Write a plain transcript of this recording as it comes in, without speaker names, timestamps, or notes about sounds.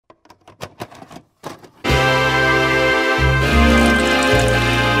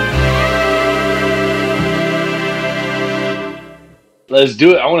Let's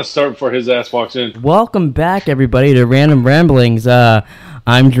do it. I want to start before his ass walks in. Welcome back, everybody, to Random Ramblings.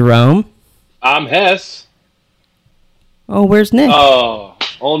 I'm Jerome. I'm Hess. Oh, where's Nick? Oh,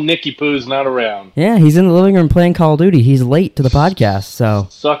 old Nicky Poo's not around. Yeah, he's in the living room playing Call of Duty. He's late to the podcast, so...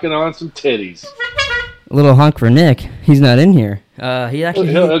 Sucking on some titties. A little honk for Nick. He's not in here.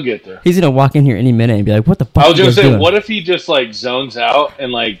 He'll get there. He's going to walk in here any minute and be like, what the fuck I was going to say, what if he just, zones out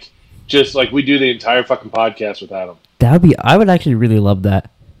and, we do the entire fucking podcast without him? I would actually really love that.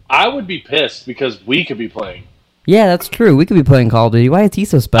 I would be pissed because we could be playing. Yeah, that's true. We could be playing Call of Duty. Why is he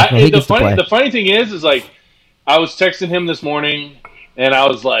so special? The funny thing is I was texting him this morning, and I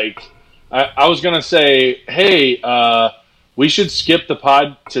was like, I was going to say, hey, we should skip the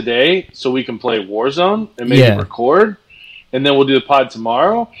pod today so we can play Warzone and maybe record, and then we'll do the pod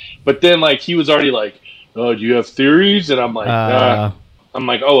tomorrow. But then, he was already like, oh, do you have theories? And I'm like, I'm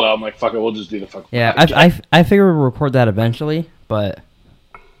like, oh, well. I'm like, fuck it, we'll just do the fucking podcast. I figure we'll record that eventually, but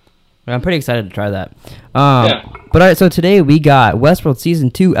I'm pretty excited to try that. Yeah. But all right, so today we got Westworld Season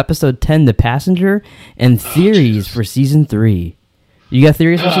 2, Episode 10, The Passenger, and theories for Season 3. You got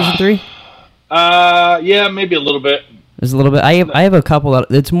theories for Season 3? Yeah, maybe a little bit. There's a little bit. I have a couple.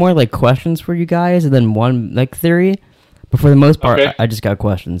 It's more like questions for you guys, and then one theory. But for the most part, okay. I just got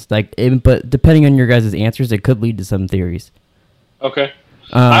questions. But depending on your guys' answers, it could lead to some theories. Okay.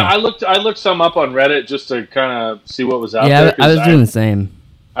 I looked some up on Reddit just to kind of see what was out there. Yeah, I was doing the same.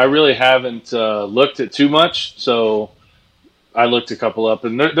 I really haven't looked at too much, so I looked a couple up,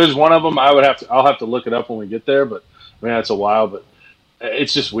 and there's one of them I'll have to look it up when we get there. But man, it's a while. But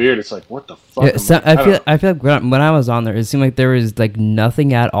it's just weird. It's like, what the fuck? Yeah, I feel like when I was on there, it seemed like there was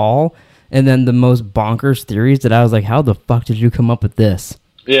nothing at all, and then the most bonkers theories that I was like, how the fuck did you come up with this?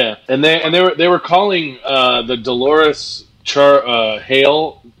 Yeah, and they were calling the Dolores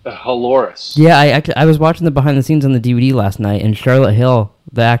Hale Haloris. Yeah, I was watching the behind the scenes on the DVD last night, and Charlotte Hale,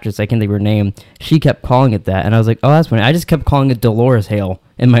 the actress, I can't think of her name, she kept calling it that, and I was like, oh, that's funny. I just kept calling it Dolores Hale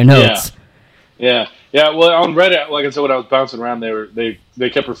in my notes. Yeah. Well, on Reddit, like I said, when I was bouncing around, they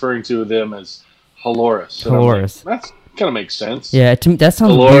kept referring to them as Haloris. Haloris. Like, that kind of makes sense. Yeah, to me, that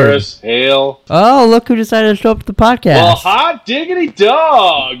sounds Dolores weird. Hale. Oh, look who decided to show up at the podcast. Well, hot diggity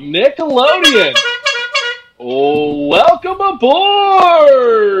dog, Nickelodeon. Oh, welcome aboard!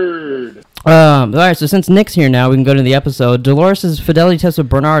 All right, so since Nick's here now, we can go to the episode. Dolores' fidelity test with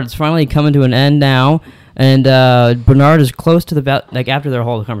Bernard is finally coming to an end now, and Bernard is close to the after their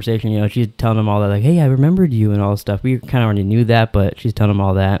whole conversation, she's telling him all that, hey, I remembered you and all this stuff. We kind of already knew that, but she's telling him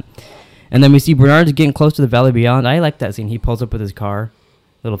all that. And then we see Bernard's getting close to the Valley Beyond. I like that scene. He pulls up with his car,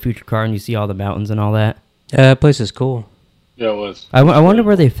 little future car, and you see all the mountains and all that. That place is cool. Yeah, it was. I wonder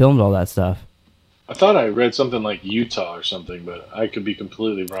where they filmed all that stuff. I thought I read something like Utah or something, but I could be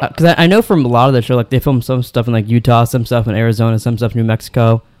completely wrong. Because I know from a lot of the show, they filmed some stuff in Utah, some stuff in Arizona, some stuff in New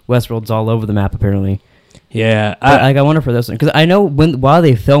Mexico. Westworld's all over the map, apparently. Yeah. I wonder for this one. Because I know while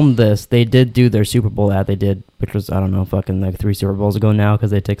they filmed this, they did do their Super Bowl ad they did, which was, I don't know, fucking 3 Super Bowls ago now,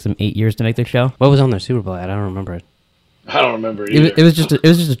 because they took some 8 years to make the show. What was on their Super Bowl ad? I don't remember it. I don't remember either. It was just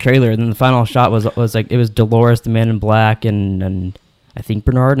a trailer, and then the final shot was it was Dolores, the Man in Black, and I think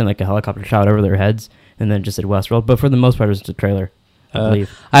Bernard, and a helicopter shot over their heads. And then just said Westworld, but for the most part, it was just a trailer, I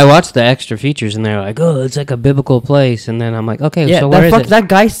believe. I watched the extra features, and they're like, "Oh, it's like a biblical place." And then I'm like, "Okay, so where is it?" That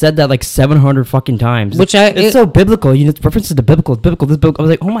guy said that 700 fucking times. It's so biblical. It's references to biblical. It's biblical. This biblical. I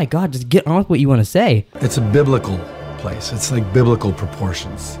was like, oh my god, just get on with what you want to say. It's a biblical place. It's like biblical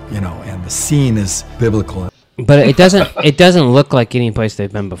proportions, and the scene is biblical. But it doesn't look like any place they've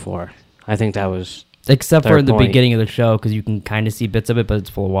been before. I think that was except for in the beginning of the show, because you can kind of see bits of it, but it's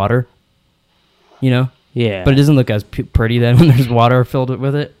full of water. Yeah. But it doesn't look as pretty then when there's water filled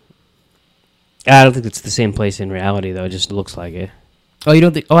with it. I don't think it's the same place in reality, though. It just looks like it. Oh, you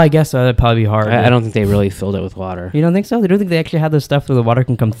don't think? Oh, I guess so. That'd probably be hard. I don't think they really filled it with water. You don't think so? They don't think they actually have the stuff where the water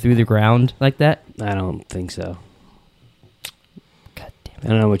can come through the ground like that? I don't think so. God damn it. I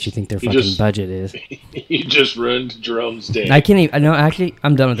don't know what you think their fucking budget is. You just ruined Jerome's day. I can't even... No, actually,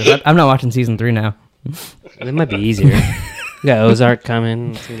 I'm done with this. I'm not watching Season 3 now. It might be easier. We got Ozark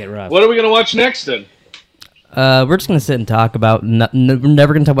coming. It's going to get rough. What are we going to watch next, then? We're just going to sit and talk about... we're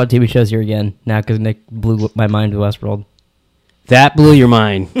never going to talk about TV shows here again now because Nick blew my mind to Westworld. That blew your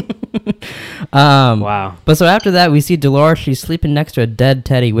mind. Wow. But so after that, we see Dolores. She's sleeping next to a dead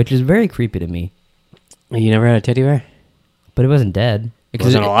Teddy, which is very creepy to me. You never had a teddy bear? But it wasn't dead. It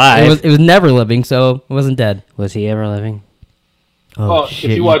wasn't alive. It was never living, so it wasn't dead. Was he ever living? Oh,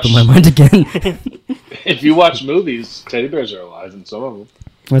 shit, if you watch... blew my mind again. If you watch movies, teddy bears are alive in some of them.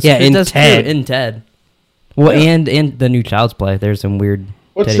 In Ted. In Ted. Well, yeah. and the new Child's Play. There's some weird...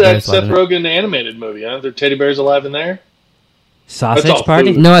 What's that Seth Rogen animated movie? Huh? Are there teddy bears alive in there? Sausage all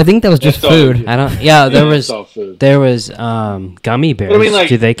party? food. No, I think that was just That's all food. you I don't. Yeah, there Yeah, was. it's all food. There was gummy bears. But I mean, like,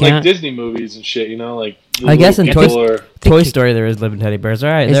 Do they like count? Disney movies and shit, you know, like. the I guess little in people are- Toy Story there is living teddy bears.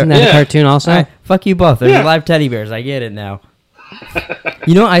 All right, Isn't there- that a Yeah. cartoon also? all right, fuck you both. There's Yeah. live teddy bears. I get it now.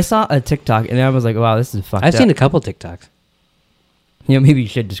 You know, I saw a TikTok and I was like, wow, this is fucked I've up. seen a couple TikToks. You know, maybe you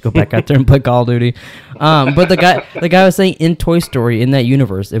should just go back out there and play Call of Duty. But the guy was saying in Toy Story, in that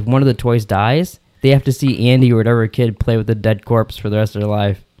universe, if one of the toys dies, they have to see Andy or whatever kid play with the dead corpse for the rest of their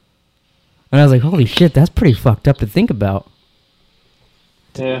life. And I was like, holy shit, that's pretty fucked up to think about.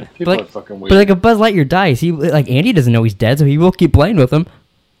 Yeah, people like- are fucking weird. But like if Buzz Lightyear dies, Andy doesn't know he's dead, so he will keep playing with him.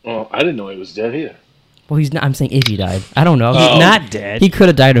 Well, I didn't know he was dead either. Well, he's not. I'm saying if he died, I don't know. Oh. Not dead. He could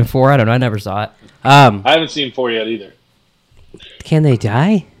have died in 4. I don't know. I never saw it. I haven't seen 4 yet either. Can they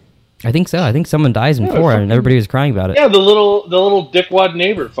die? I think so. I think someone dies in Yeah, 4, and fucking- everybody was crying about it. Yeah, the little dickwad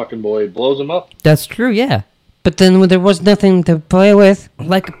neighbor fucking boy blows him up. That's true. Yeah. But then there was nothing to play with.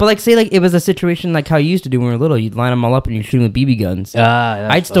 Say it was a situation like how you used to do when we were little. You'd line them all up and you'd shoot them with BB guns.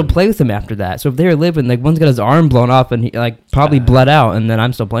 I'd still play with them after that. So if they were living, like one's got his arm blown off and he probably bled out, and then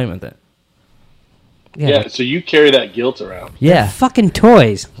I'm still playing with it. Yeah, so you carry that guilt around. Yeah. Fucking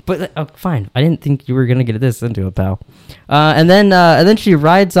toys. But fine. I didn't think you were gonna get this into it, pal. And then she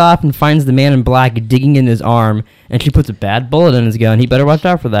rides off and finds the man in black digging in his arm, and she puts a bad bullet in his gun. He better watch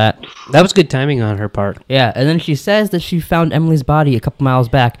out for that. That was good timing on her part. Yeah. And then she says that she found Emily's body a couple miles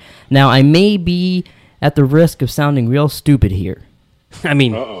back. Now I may be at the risk of sounding real stupid here. I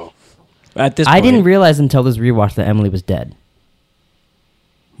mean, Uh-oh. at this I point, didn't realize until this rewatch that Emily was dead.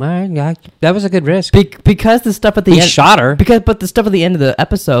 All right, yeah, that was a good risk. Because the stuff at the He end shot her. But the stuff at the end of the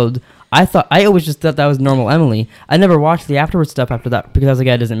episode, I always just thought that was normal Emily. I never watched the afterward stuff after that because I was like,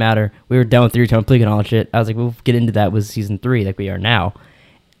 it doesn't matter. We were done with 3-tone Pleak and all that shit. I was like, we'll get into that with season 3 like we are now.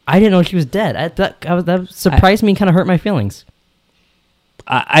 I didn't know she was dead. That surprised me and kind of hurt my feelings.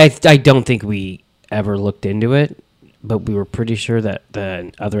 I don't think we ever looked into it, but we were pretty sure that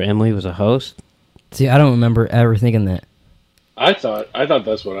the other Emily was a host. See, I don't remember ever thinking that. I thought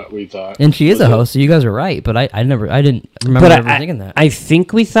that's what we thought. And she is Was a it? host, so you guys are right. But I didn't remember But ever thinking that. I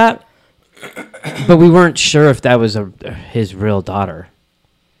think we thought, but we weren't sure if that was his real daughter.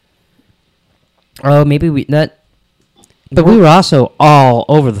 Oh, maybe But we were also all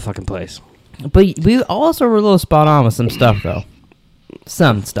over the fucking place. But we also were a little spot on with some stuff, though.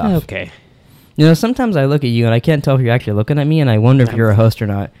 Some stuff. Okay. You know, sometimes I look at you and I can't tell if you're actually looking at me, and I wonder if you're a host or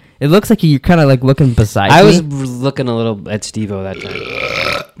not. It looks like you're kind of like looking beside me. I was looking a little at Steve-O that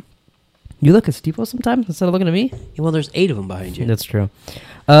time. You look at Steve-O sometimes instead of looking at me? Yeah, well, there's 8 of them behind you. That's true.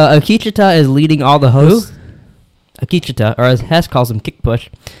 Akichita is leading all the hosts. Akichita, or as Hess calls him, Kick Push,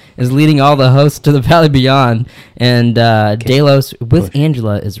 is leading all the hosts to the Valley Beyond, and Delos with Push.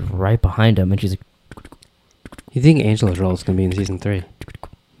 Angela is right behind him, and she's like, You think Angela's role is going to be in season 3?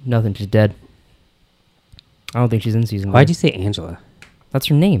 nothing, she's dead. I don't think she's in season 1. Why'd you say Angela? That's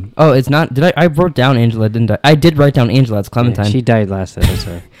her name. Oh, it's not. I wrote down Angela, didn't I? I did write down Angela. It's Clementine. Yeah, she died last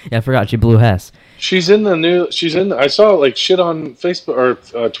episode. Yeah, I forgot. She blew Hess. She's in the new. I saw like shit on Facebook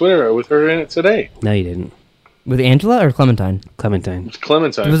or Twitter with her in it today. No, you didn't. With Angela or Clementine? Clementine. It's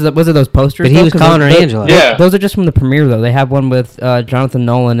Clementine. Was it those posters? But he though? was 'Cause calling her those- Angela. Yeah. Those are just from the premiere, though. They have one with Jonathan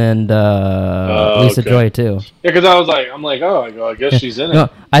Nolan and Lisa okay. Joy, too. Yeah, because I'm like, oh, I guess she's in it. No,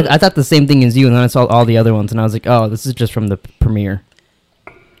 I thought the same thing as you, and then I saw all the other ones, and I was like, oh, this is just from the premiere.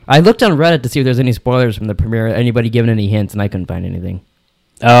 I looked on Reddit to see if there's any spoilers from the premiere, anybody giving any hints, and I couldn't find anything.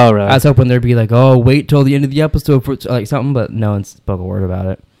 Oh, really? I was hoping there'd be like, oh, wait till the end of the episode for like something, but no one spoke a word about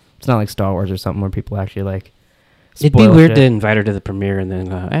it. It's not like Star Wars or something where people actually like. It'd be spoil weird shit. to invite her to the premiere and then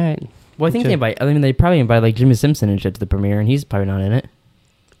go, all right. Well, I think Sure. they probably invite like Jimmy Simpson and shit to the premiere, and he's probably not in it.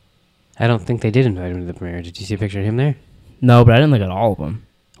 I don't think they did invite him to the premiere. Did you see a picture of him there? No, but I didn't look at all of them.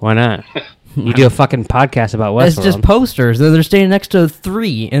 Why not? You do a fucking podcast about Westworld. It's just posters. They're standing next to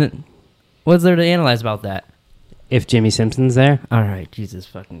 3, and what's there to analyze about that? if Jimmy Simpson's there. All right, Jesus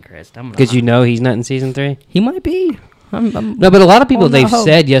fucking Christ. Because you know he's not in season 3? He might be. I'm No, but a lot of people, Oh, they've no.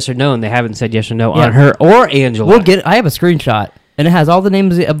 said yes or no, and they haven't said yes or no Yeah. on her or Angela. We'll get. I have a screenshot, and it has all the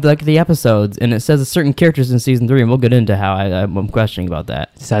names of like the episodes, and it says a certain characters in season 3, and we'll get into how I'm questioning about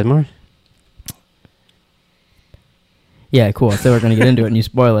that. Sizemore? Yeah, cool. So we're gonna get into it, and you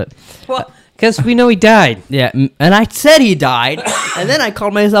spoil it. Well, because we know he died. Yeah, and I said he died, and then I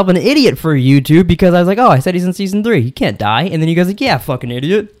called myself an idiot for YouTube because I was like, oh, I said he's in season 3. He can't die. And then you guys like, yeah, fucking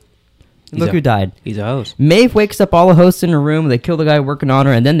idiot. Look who died. He's a host. Maeve wakes up all the hosts in her room. They kill the guy working on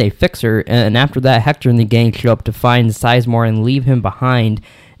her, and then they fix her. And after that, Hector and the gang show up to find Sizemore and leave him behind.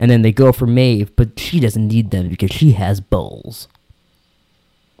 And then they go for Maeve, but she doesn't need them because she has bowls.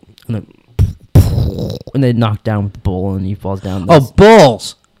 And then, and they knock down with the bull, and he falls down. Oh,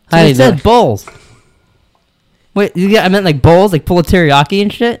 bulls! I said bowls. Wait, I meant like bowls, like full of teriyaki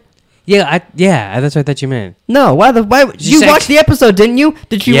and shit. Yeah, that's what I thought you meant. No, why you watched the episode, didn't you?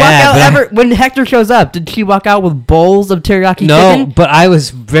 Did she walk out when Hector shows up? Did she walk out with bowls of teriyaki chicken? No, but I was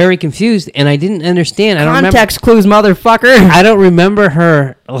very confused and I didn't understand. Context clues, motherfucker. I don't remember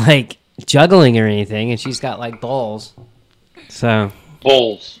her like juggling or anything, and she's got like bowls. So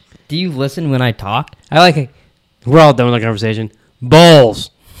Bowls. Do you listen when I talk? I like it. We're all done with the conversation. Bowls.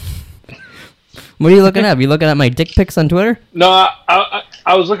 What are you looking up? You looking at my dick pics on Twitter? No,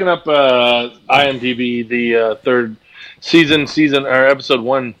 I was looking up IMDb, the third season or episode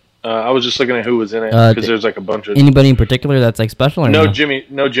 1. I was just looking at who was in it because there's like a bunch of anybody in particular that's like special or no?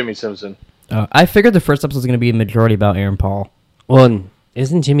 Jimmy Simpson. I figured the first episode was going to be a majority about Aaron Paul. Well,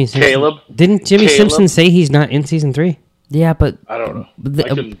 isn't Jimmy Simpson? Caleb. Didn't Jimmy Simpson say he's not in season 3? Yeah, but I don't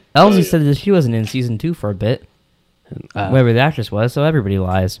know. Elsie said that she wasn't in season 2 for a bit. Whoever the actress was, so everybody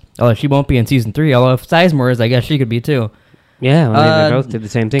lies. Although she won't be in season 3. Although if Sizemore is, I guess she could be too. Yeah, they both did the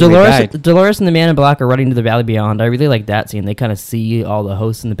same thing. Dolores and the Man in Black are running to the Valley Beyond. I really like that scene. They kind of see all the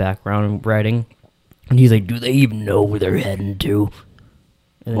hosts in the background writing, and he's like, "Do they even know where they're heading to?"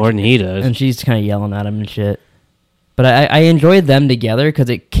 More than he does. And she's kind of yelling at him and shit. But I enjoyed them together because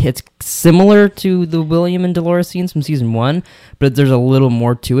it's similar to the William and Dolores scenes from season 1, but there's a little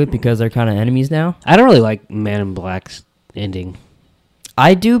more to it because they're kind of enemies now. I don't really like Man in Black's ending.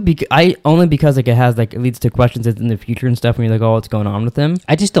 I do, only because like it leads to questions in the future and stuff, and you're like, oh, what's going on with him?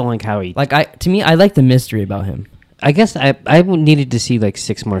 I just don't like how he... To me, I like the mystery about him. I guess I needed to see like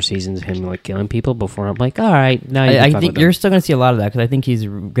 6 more seasons of him like killing people before I'm like, all right, now I think you're still going to see a lot of that because I think he's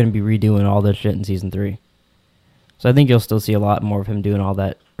going to be redoing all this shit in season 3. So I think you'll still see a lot more of him doing all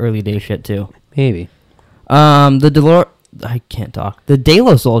that early day shit too. Maybe. I can't talk. The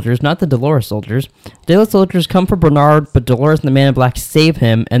Delos soldiers, not the Dolores soldiers. Delos soldiers come for Bernard, but Dolores and the Man in Black save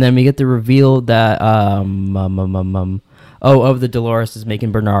him, and then we get the reveal that of the Dolores is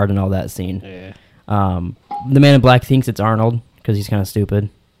making Bernard and all that scene. Yeah. The Man in Black thinks it's Arnold because he's kind of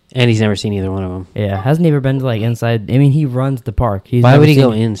stupid. And he's never seen either one of them. Yeah, hasn't ever been to like inside. I mean, he runs the park. Why would he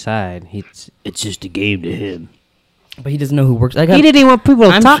go inside? It's just a game to him. But he doesn't know who works. He didn't even want people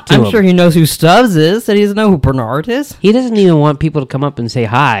to talk to him. I'm sure he knows who Stubbs is, and he doesn't know who Bernard is. He doesn't even want people to come up and say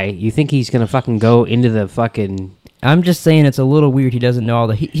hi. You think he's going to fucking go into the fucking... I'm just saying it's a little weird. He doesn't know all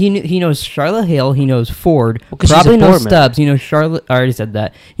the... He knows Charlotte Hale. He knows Ford. Well, probably knows Stubbs. He knows Charlotte... I already said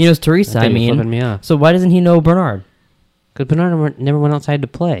that. He knows Teresa, I mean. Flipping me off. So why doesn't he know Bernard? Because Bernard never went outside to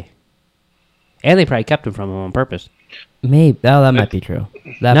play. And they probably kept him from him on purpose. Maybe. Oh, that might be true.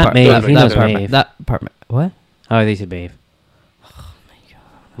 That Not part, Maeve. He knows part, Maeve. that part... What? Oh, they said Maeve.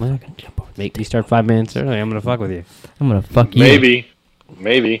 Make me start 5 minutes early. I'm gonna fuck with you. I'm gonna fuck you. Maybe.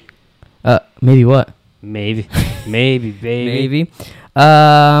 Maybe what? Maybe, baby. Maybe. So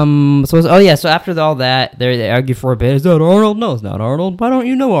after all that, they argue for a bit. Is that Arnold? No, it's not Arnold. Why don't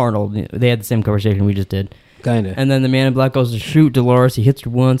you know Arnold? They had the same conversation we just did. Kinda. And then the Man in Black goes to shoot Dolores. He hits her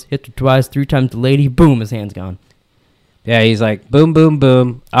once, hits her twice, 3 times the lady. Boom, his hand's gone. Yeah, he's like, boom, boom,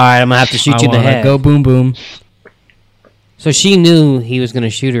 boom. All right, I'm gonna have to shoot you in the head. Go boom, boom. So she knew he was going to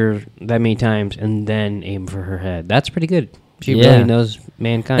shoot her that many times and then aim for her head. That's pretty good. She really knows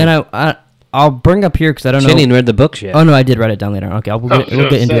mankind. And I'll bring up here because I don't know. She didn't even read the books yet. Oh, no, I did write it down later. Okay, we'll get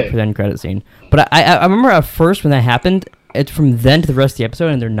into it for the end credit scene. But I remember at first when that happened, it's from then to the rest of the episode,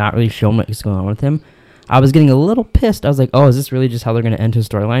 and they're not really showing what's going on with him. I was getting a little pissed. I was like, oh, is this really just how they're going to end his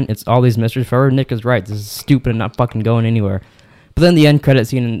storyline? It's all these mysteries forever. Nick is right. This is stupid and not fucking going anywhere. But then the end credit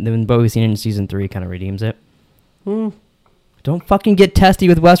scene and what we've seen in season 3 kind of redeems it. Don't fucking get testy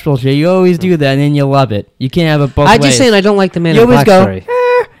with Westworld shit. You always do that, and then you love it. You can't have it both ways. I'm just saying I don't like the Man in Black story.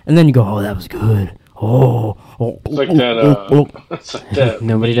 And then you go, oh, that was good. It's like that.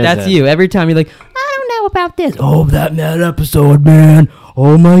 Nobody does that. That's you. Every time you're like, I don't know about this. Oh, that episode, man.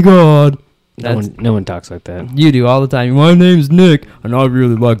 Oh, my God. No one talks like that. You do all the time. My name's Nick, and I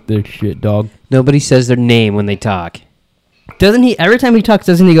really like this shit, dog. Nobody says their name when they talk. Doesn't he? Every time he talks,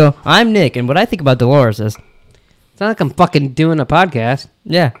 doesn't he go, I'm Nick, and what I think about Dolores is... It's not like I'm fucking doing a podcast.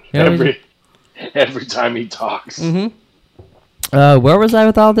 Yeah. Every time he talks. Mm-hmm. Where was I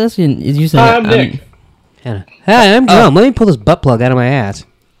with all this? You said I'm Nick. Hey, I'm Jerome. Let me pull this butt plug out of my ass.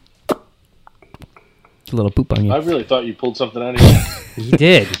 A little poop on you. I really thought you pulled something out of your ass. He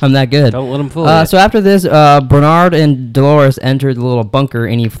did. I'm that good. Don't let him fool you. So after this, Bernard and Dolores enter the little bunker,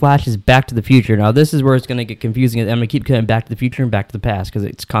 and he flashes Back to the Future. Now, this is where it's going to get confusing. I'm going to keep cutting Back to the Future and Back to the Past, because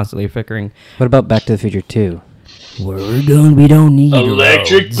it's constantly flickering. What about Back to the Future 2? Where we're going, we don't need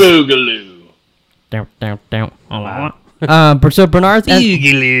Electric roads. Boogaloo. Down. So Bernard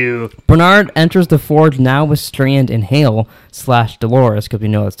enters the forge now with Strand and Hale / Dolores, because we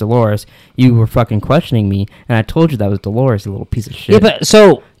know it's Dolores. You were fucking questioning me, and I told you that was Dolores, you little piece of shit. Yeah, but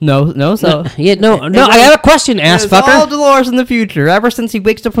so no. I got a question, ass It's fucker. all Dolores in the future. Ever since he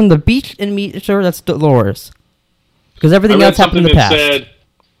wakes up from the beach and meets her, that's Dolores. Because everything else happened in the past.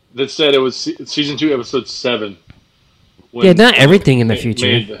 That said it was season 2, episode 7. Yeah, not everything in the future.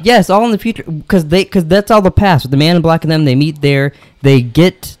 Yes, all in the future, because that's all the past. With the Man in Black and them, they meet there. They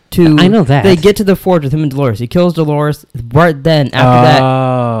get to. I know that they get to the forge with him and Dolores. He kills Dolores right then. After that,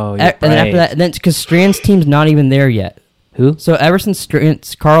 and then after that, and then because Strand's team's not even there yet. Who? So ever since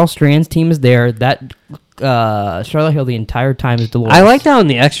Carl Strand's team is there, that Charlotte Hill the entire time is Dolores. I liked how in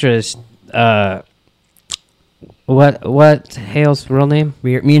the extras. What Hale's real name?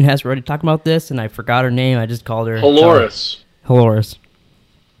 Me and Hess were already talking about this, and I forgot her name. I just called her Dolores. Dolores.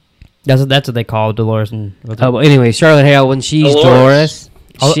 That's what they call Dolores. And well, anyway, Charlotte Hale when she's Dolores.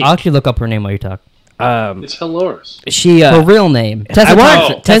 I'll actually look up her name while you talk. It's Dolores. She her real name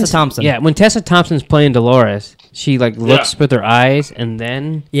Tessa Thompson. Yeah, when Tessa Thompson's playing Dolores, she looks with her eyes, and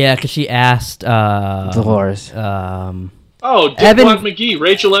then because she asked Dolores. Dick Block McGee,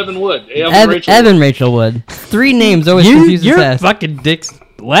 Rachel Evan Wood. Evan Rachel Wood. 3 names always confuses You're us. fucking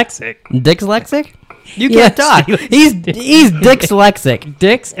dyslexic. Dyslexic? You can't talk. He's dyslexic.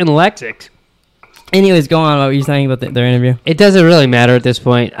 Dicks and lexic. Anyways, go on. What were you saying about their interview? It doesn't really matter at this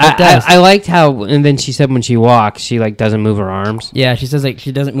point. I liked how, and then she said when she walks, she doesn't move her arms. Yeah, she says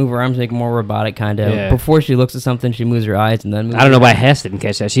she doesn't move her arms, more robotic kind of. Yeah. Before she looks at something, she moves her eyes and then moves I don't know why Hess didn't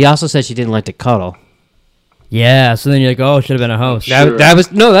catch that. She also said she didn't like to cuddle. Yeah, so then you're like, oh, should have been a host. Sure. That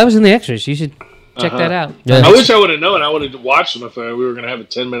was in the extras. You should check that out. Yeah. I wish I would have known. I would have watched them if we were going to have a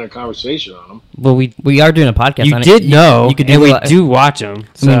 10-minute conversation on them. Well, we are doing a podcast you on it. You did know, you could and we do watch them.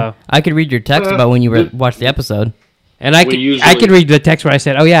 So I could read your text about when you watched the episode. And I could read the text where I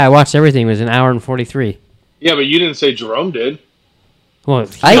said, oh, yeah, I watched everything. It was an hour and 43. Yeah, but you didn't say Jerome did. Well,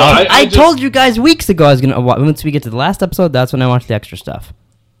 I told you guys weeks ago I was going to watch. Once we get to the last episode, that's when I watched the extra stuff.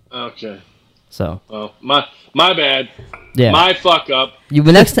 Okay. So. Well, my bad. Yeah. My fuck up. I'm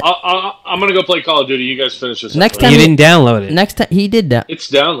gonna go play Call of Duty. You guys finish this. Next time you didn't download it. Next time he did that. It's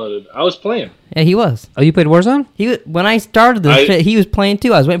downloaded. I was playing. Yeah, he was. Oh, you played Warzone? When I started this shit, he was playing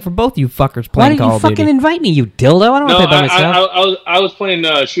too. I was waiting for both you fuckers playing Call of Duty. Why didn't you fucking invite me, you dildo? I don't want to play by myself. I was playing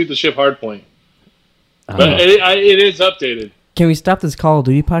Shoot the Ship Hardpoint. But it is updated. Can we stop this Call of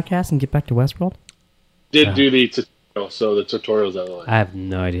Duty podcast and get back to Westworld? Did do the tutorial, so the tutorial's out of the way. I have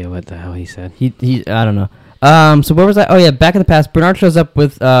no idea what the hell he said. He I don't know. So where was I? Oh yeah, back in the past, Bernard shows up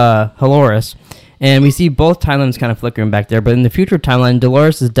with Dolores, and we see both timelines kind of flickering back there. But in the future timeline,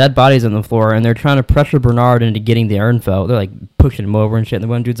 Dolores' dead body's on the floor, and they're trying to pressure Bernard into getting the info. They're like pushing him over and shit. And the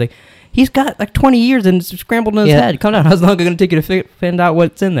one dude's like, he's got like 20 years and it's scrambled in his head. Calm down. How long is it going to take you to find out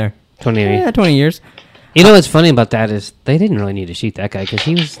what's in there? 20 years. Yeah, 20 years. You know what's funny about that is they didn't really need to shoot that guy because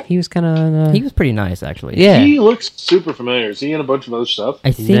he was kind of he was pretty nice actually. Yeah, he looks super familiar. Is he in a bunch of other stuff?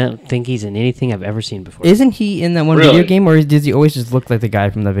 I don't think he's in anything I've ever seen before. Isn't he in that one video game, or does he always just look like the guy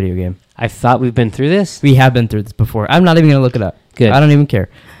from that video game? I thought we've been through this. We have been through this before. I'm not even gonna look it up. Good. I don't even care.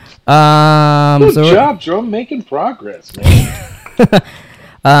 Good job, Joe. Making progress, man.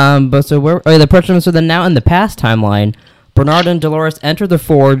 But so where? Oh, yeah, so then now in the past timeline, Bernard and Dolores enter the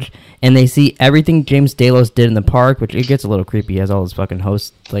forge, and they see everything James Delos did in the park, which it gets a little creepy. He has all his fucking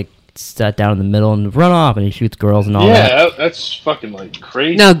hosts like sat down in the middle and run off, and he shoots girls and all that. Yeah, that's fucking like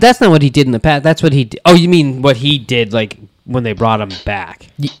crazy. No, that's not what he did in the past. That's what he did. Oh, you mean what he did like when they brought him back?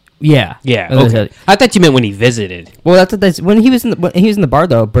 Yeah. Okay. I thought you meant when he visited. Well, that's what when he was in the bar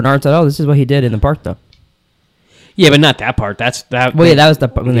though. Bernard said, "Oh, this is what he did in the park though." Yeah, but not that part. That's that. Well, yeah, that was the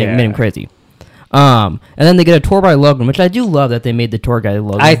part when they made him crazy. And then they get a tour by Logan, which I do love that they made the tour guy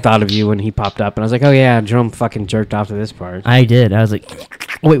Logan. I thought of you when he popped up, and I was like, oh yeah, Jerome fucking jerked off to this part. I did. I was like,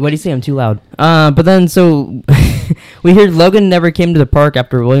 wait, what did he say? I'm too loud. But then, so, we hear Logan never came to the park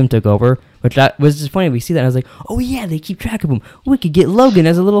after William took over, which was just funny. We see that, and I was like, oh yeah, they keep track of him. We could get Logan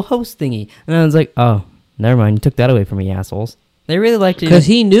as a little host thingy. And I was like, oh, never mind. You took that away from me, assholes. They really liked it. Because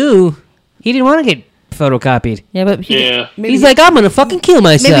he knew he didn't want to get photocopied. Yeah, but he's like, I'm going to fucking kill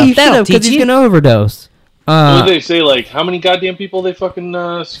myself. Maybe he should have, because he's going to overdose. What did they say? Like, how many goddamn people they fucking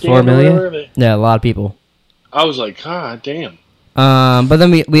scammed? 4 million? Yeah, a lot of people. I was like, God damn. But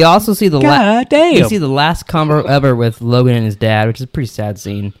then we also see the we see the last combo ever with Logan and his dad, which is a pretty sad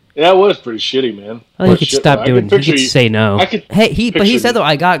scene. Yeah, it was pretty shitty, man. Oh, you could stop doing. You could say no. But he said though,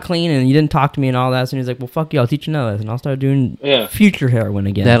 I got clean and you didn't talk to me and all that. So he's like, well, fuck you, I'll teach you another lesson. I'll start doing future heroin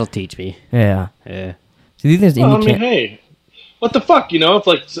again. That'll teach me. Yeah. Yeah. So these things, hey, what the fuck? You know,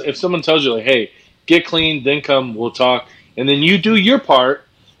 if someone tells you like, hey, get clean, then come, we'll talk, and then you do your part.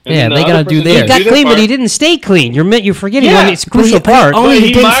 And Yeah, then the they gotta other do person theirs. He does got their clean, but part. he didn't stay clean. You're forgetting Yeah. one. It's a crucial part. Oh, But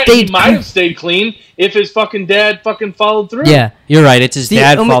he didn't stay he might have stayed clean if his fucking dad fucking followed through. Yeah. You're right. It's his See,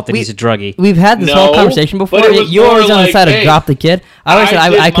 dad's I mean, fault that we- he's a druggie. We've had this whole No, conversation before. but it was You're always more on the like, side of hey, drop the kid. I always said I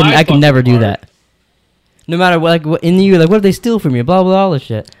did I could my never fucking do part. that. No matter what, like what, in the year, like what if they steal from you? Blah blah all this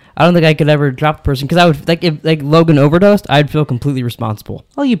shit. I don't think I could ever drop the person because I would like if like Logan overdosed, I'd feel completely responsible.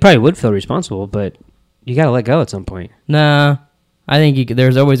 Well, you probably would feel responsible, but you got to let go at some point. Nah, I think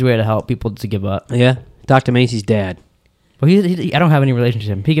there's always a way to help people to give up. Yeah. Dr. Macy's dad. Well, I don't have any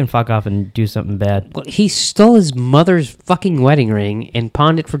relationship. He can fuck off and do something bad. Well, he stole his mother's fucking wedding ring and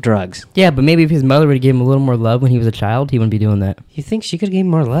pawned it for drugs. Yeah, but maybe if his mother would have given him a little more love when he was a child, he wouldn't be doing that. You think she could have gave him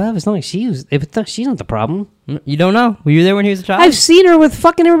more love? It's not like she was. She's not the problem. You don't know. Were you there when he was a child? I've seen her with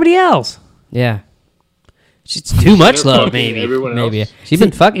fucking everybody else. Yeah, She's too much They're love, fucking maybe. everyone maybe. else. She's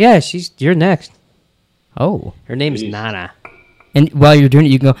been fuck. Yeah, you're next. Oh, Her name's Jeez. Nana. and while you're doing it,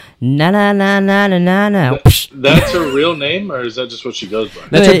 you can go na na na na na na na. That's her real name, or is that just what she goes by?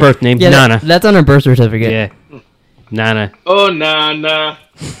 That's her birth name, Yeah, Nana. That's on her birth certificate. Yeah, Nana. Oh, nah.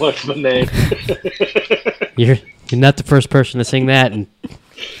 What's my name? You're not the first person to sing that. And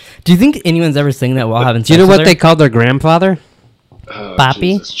Do you think anyone's ever sing that while having sex? do you know with what her? they called their grandfather? Oh,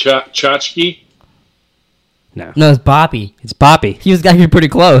 Boppy? Jesus. Tchotchke? No, No, it's Boppy. it's Boppy. He was actually pretty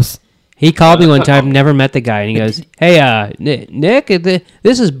close. He called me one time, never met the guy, and he goes, "Hey, Nick,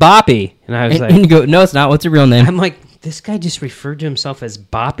 this is Boppy," and I was And, like, and you go, no, it's not. What's your real name? I'm like, this guy just referred to himself as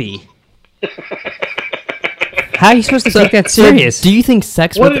Boppy. How are you supposed to take that serious? So do you think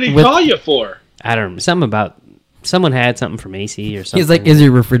sex What with, did he with call you for? I don't know. Something about someone had something from AC or something. he's like, is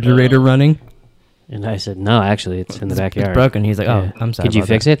your refrigerator running? and I said, no, actually, it's in the backyard. It's broken. He's like, oh, Yeah. I'm sorry. Could you about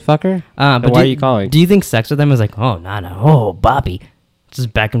fix that. it, fucker? But why are you calling? Do you think sex with them is like, oh, Nana, oh, Boppy,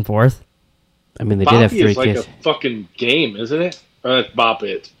 just back and forth? I mean, they did have Boppy 3 is like kids. a fucking game, isn't it? Or that's Bop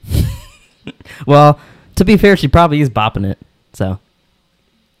It. Well, to be fair, she probably is bopping it. So,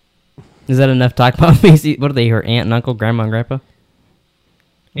 is that enough talk about Macy? What are they? Her aunt and uncle, grandma and grandpa?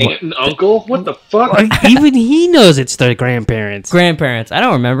 Aunt and uncle? What the fuck? Even he knows it's their grandparents. Grandparents. I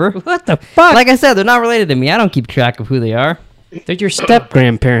don't remember. What the fuck? Like I said, they're not related to me. I don't keep track of who they are. They're your step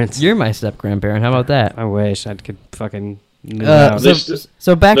grandparents. You're my step grandparent. How about that? I wish I could fucking move out. They So, st-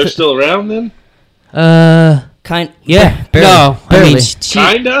 so back They're to still around then? kind. Yeah. barely, No. barely, I mean, she,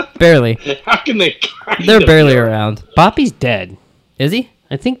 Kinda? barely. How can they kinda They're barely be around. Boppy's dead. Is he?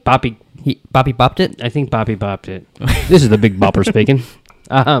 I think Boppy Boppy bopped it. I think Boppy bopped it. This is the big bopper speaking.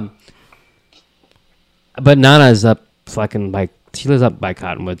 But Nana's up fucking by. She lives up by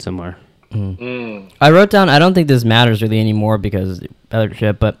Cottonwood somewhere. I wrote down. I don't think this matters really anymore because of other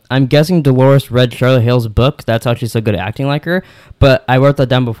shit. But I'm guessing Dolores read Charlotte Hale's book. That's how she's so good at acting like her. But I wrote that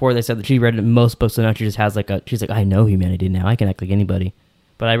down before. They said that she read most books, so now she just has like a. She's like, I know humanity now. I can act like anybody.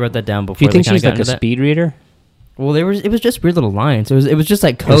 But I wrote that down before. Do you think they kinda she's got like a into that. speed reader? Well, it was just weird little lines. It was just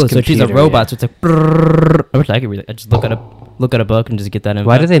like code. So she's a computer, robot. yeah. So it's like. Brrrr. I wish I could read it. I just look at a book and just get that info.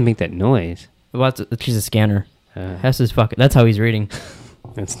 Why do they make that noise? Well, she's a scanner. That's his fucking. That's how he's reading.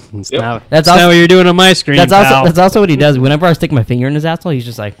 It's Yep. not, That's not also- what you're doing on my screen, That's pal. also what he does. Whenever I stick my finger in his asshole, he's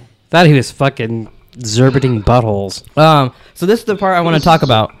just like. Thought he was fucking zerbiting buttholes. So this is the part I want to talk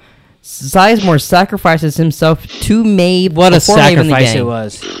about. Sizemore sacrifices himself to Maeve. What a before Maeve and the sacrifice gang. it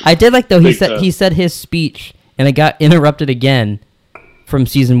was. I did like though. Big time. He said his speech, and it got interrupted again from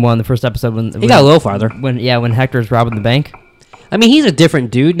season 1, the first episode when He got a little farther. When Hector's robbing the bank. I mean, he's a different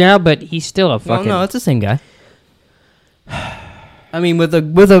dude now, but he's still a Well, fucking. no, it's the same guy. I mean, with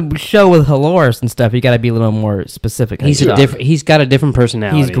a show with Dolores and stuff, you got to be a little more specific. he's a different. He's got a different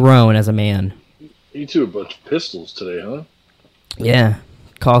personality. He's grown as a man. You two are a bunch of pistols today, huh? Yeah,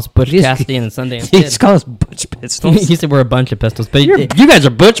 calls Butch He's- Cassidy and Sundance He Kid. calls Butch Pistols. He said we're a bunch of pistols, but you guys are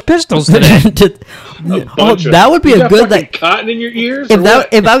Butch Pistols today. That would be You a got good fucking like. cotton in your ears. If or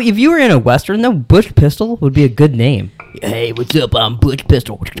that what? if you were in a western though, Butch Pistol would be a good name. Hey, what's up? I'm Butch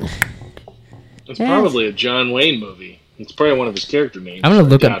Pistol. It's probably a John Wayne movie. It's probably one of his character names. I'm gonna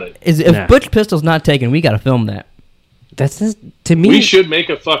look Got up. it. If Nah. Butch Pistol's not taken, we gotta film that. That's just, to me. We should make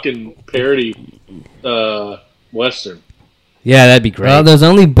a fucking parody western. Yeah, that'd be great. Well, there's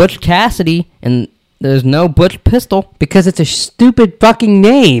only Butch Cassidy, and there's no Butch Pistol. because it's a stupid fucking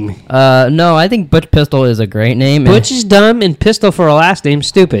name. No, I think Butch Pistol is a great name. and- Butch is dumb and Pistol for a last name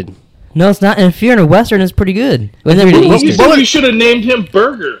stupid. No, it's not. And if you're in a western, it's pretty good. And then- you're in what- You Eastern. said you should have named him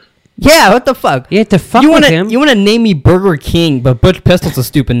Burger. yeah, what the fuck? You have to fuck You with wanna him. you wanna name me Burger King, but Butch Pistol's a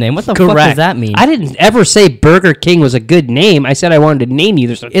stupid name. What the fuck does that mean? I didn't ever say Burger King was a good name. I said I wanted to name you.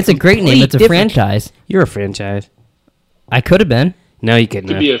 There's It's a great name. It's a different- franchise. You're a franchise. I could have been. No, you couldn't.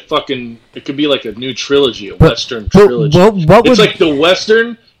 It could be a fucking. It could be like a new trilogy, a But- Western but trilogy. what It's would- like the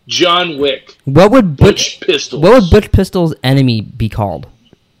Western John Wick. What would Butch Pistols. What would Butch Pistol's enemy be called?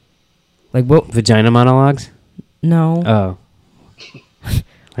 Like what? Vagina monologues? No. Oh. I What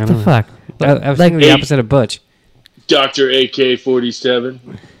don't the know. fuck? I was Like- thinking the Hey. opposite of Butch. Dr. AK-47.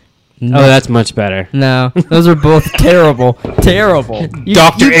 No. Oh, that's much better. No, those are both terrible. Terrible. You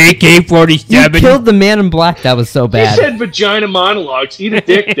AK-47. killed the man in black. That was so You bad. said vagina monologues. Eat a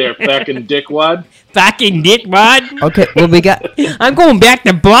dick there, fucking dickwad. Fucking dickwad. Okay, well we got. I'm going back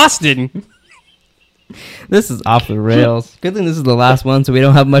to Boston. This is off the rails. Good thing this is the last one, so we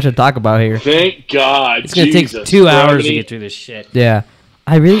don't have much to talk about here. Thank God. It's gonna take Jesus. 2 hours to Gravity. get through this shit. Yeah,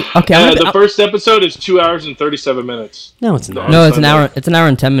 I really okay. I'm The gonna, first episode is 2 hours and 37 minutes. No, it's not. no, it's an hour. It's an hour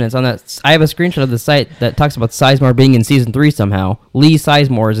and 10 minutes on that. I have a screenshot of the site that talks about Sizemore being in season 3 somehow. Lee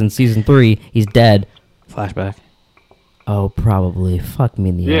Sizemore is in season 3. He's dead. Flashback. Oh, probably. Fuck me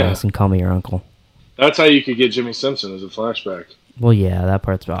in the Yeah. ass and call me your uncle. That's how you could get Jimmy Simpson as a flashback. Well, yeah, that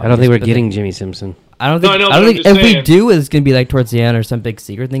part's obvious. I don't think we're but getting Jimmy Simpson. I don't No, think. I know, I but don't I'm think just if we saying. do, it's gonna be like towards the end or some big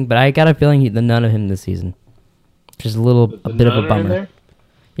secret thing. But I got a feeling there's none of him this season. Just a little, a The bit of a nun in bummer. there?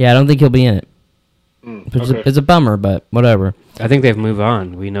 Yeah, I don't think he'll be in it. Mm, It's, okay. it's a bummer, but whatever. I think they've moved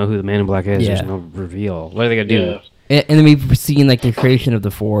on. We know who the Man in Black is. Yeah. There's no reveal. What are they gonna do? Yeah. And then we've seen like the creation of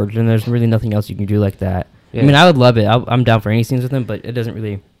the Forge, and there's really nothing else you can do like that. Yeah. I mean, I would love it. I'm down for any scenes with him, but it doesn't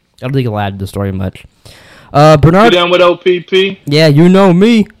really. I don't think it'll add to the story much. You Bernard. down with OPP? Yeah, you know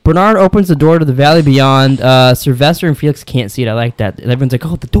me. Bernard opens the door to the Valley Beyond. Sylvester and Felix can't see it. I like that. And everyone's like,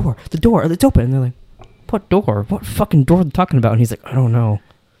 "Oh, the door, it's open." And they're like, "What door? What fucking door are they talking about?" And he's like, "I don't know."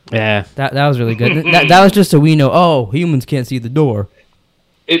 Yeah. That was really good. that was just so we know. Oh, humans can't see the door.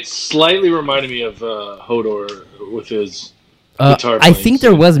 It slightly reminded me of Hodor with his guitar I playing think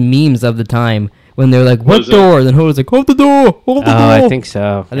there scene. was memes of the time when they were like, What "What is it? door?" And then Hoda's like, "Hold the door, hold the door." I think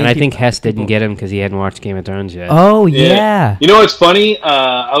so. think and I peop- think Hess didn't get him because he hadn't watched Game of Thrones yet. Oh yeah. You know what's funny?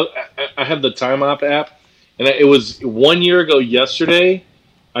 I have the Time Op app, and it was 1 year ago yesterday.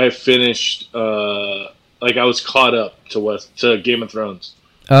 I finished, like I was caught up to Game of Thrones.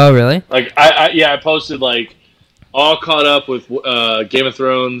 Oh really? Like I posted like all caught up with Game of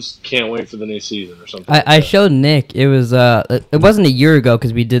Thrones. Can't wait for the new season or something. I showed Nick. It was it wasn't a year ago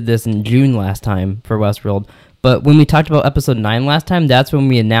because we did this in June last time for Westworld. But when we talked about episode 9 last time, that's when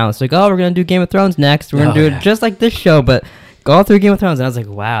we announced like, "Oh, we're gonna do Game of Thrones next. We're gonna Oh, do yeah. it just like this show, but go all through Game of Thrones." And I was like,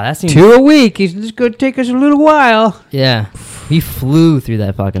 "Wow, that seems 2 a week. It's just going to take us a little while. yeah." He flew through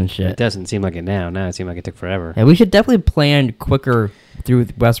that fucking It shit. doesn't seem like it now. Now it seems like it took forever. Yeah, we should definitely plan quicker through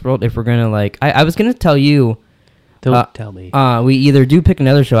Westworld if we're gonna like. I was gonna tell you. Don't tell me. We either do pick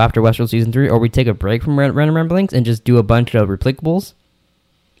another show after Westworld season 3, or we take a break from Random Ramblings and just do a bunch of replicables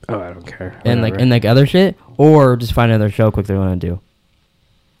Oh, I don't care. and like Whatever. other shit, or just find another show quick that we want to do.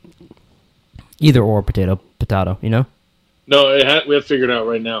 Either or, potato, you know. No, we have to figure it out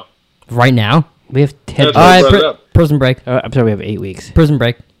right now. Right now. we have 10. That's All why I right, brought it up. Prison Break. I'm sorry, we have 8 weeks. Prison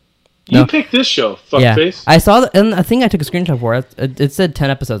Break. You No. picked this show, Yeah, fuckface. I saw that, and I think I took a screenshot for it. It said 10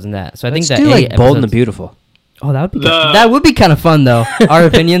 episodes in that, so I think Let's that do 8 like Bold and the episodes- Beautiful. Oh, that would be The- that would be kind of fun though. Our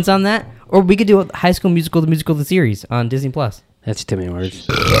opinions on that, or we could do a High School Musical, the series on Disney Plus. That's too many words.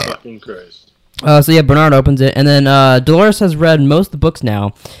 Fucking Christ. So yeah, Bernard opens it, and then Dolores has read most of the books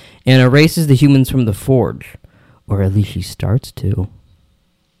now, and erases the humans from the Forge, or at least she starts to.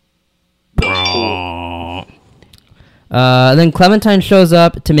 Then Clementine shows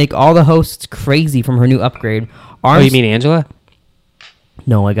up to make all the hosts crazy from her new upgrade. Oh, you mean Angela?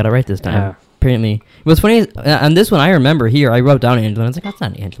 No, I got it right this time. Yeah. Apparently, what's funny is, on this one I remember here I wrote down Angela, and I was like, "That's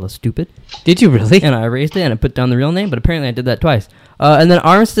not Angela, stupid." Did you really? And I erased it and I put down the real name, but apparently I did that twice. And then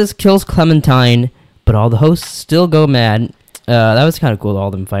Armistice kills Clementine, but all the hosts still go mad. That was kind of cool, all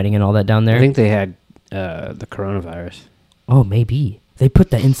them fighting and all that down there. I think they had the coronavirus, Oh, maybe they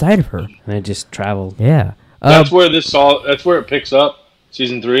put that inside of her. and it just traveled. Yeah. That's where That's where it picks up.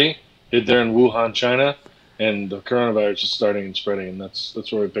 Season 3. They're in Wuhan, China, and the coronavirus is starting and spreading, and that's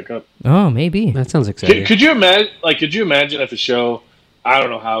where we pick up. Oh, maybe. That sounds exciting. Could you imagine? Could you imagine if a show? I don't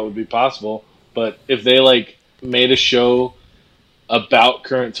know how it would be possible, but if they made a show about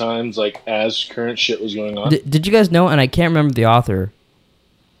current times, as current shit was going on. Did you guys know? And I can't remember the author.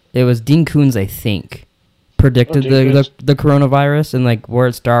 It was Dean Koontz, I think, predicted Dean Koontz. the coronavirus and where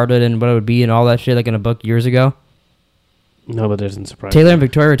it started and what it would be and all that shit in a book years ago. No, but doesn't surprise Taylor me. and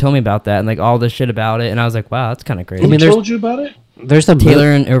Victoria told me about that and all this shit about it, and I was like, wow, that's kind of crazy. Who I mean, there's- told you about it? There's a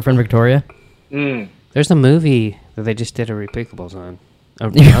Taylor and her friend Victoria. There's a movie that they just did a Replicables on.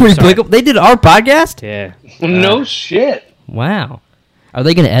 I'm sorry. They did our podcast? Yeah. No shit. Wow. Are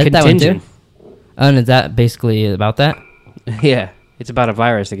they going to edit that one too? Contingent. And is that basically about that? Yeah. It's about a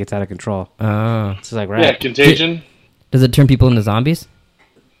virus that gets out of control. Oh. It's like, Yeah, right. Contagion. Does it turn people into zombies?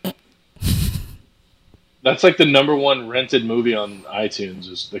 That's like the #1 rented movie on iTunes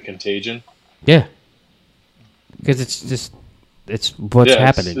is The Contagion. Yeah. Because it's what's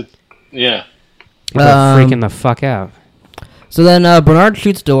happening. Yeah. People are freaking the fuck out. So then Bernard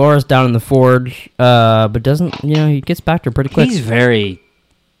shoots Dolores down in the forge, but doesn't, he gets back to her pretty quick. He's very...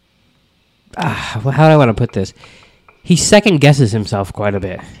 how do I want to put this? He second guesses himself quite a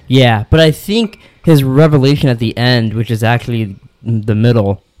bit. Yeah, but I think his revelation at the end, which is actually the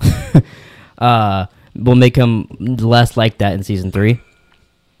middle, will make him less like that in season 3.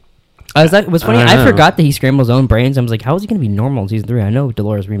 It was funny. I forgot that he scrambled his own brains. I was like, how is he going to be normal in season 3? I know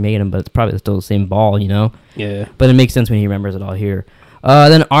Dolores remade him, but it's probably still the same ball, Yeah. But it makes sense when he remembers it all here.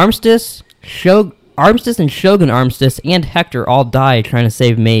 Then Armistice and Shogun Armistice and Hector all die trying to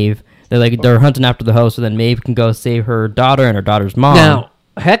save Maeve. They're hunting after the host, so then Maeve can go save her daughter and her daughter's mom. Now,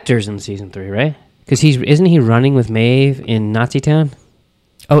 Hector's in season 3, right? Because isn't he running with Maeve in Nazi Town?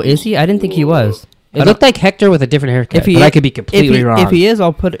 Oh, is he? I didn't think he was. It looked like Hector with a different haircut, but I could be completely wrong. If he is,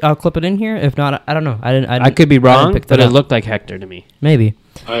 I'll clip it in here. If not, I don't know. I could be wrong, but it up. looked like Hector to me. Maybe.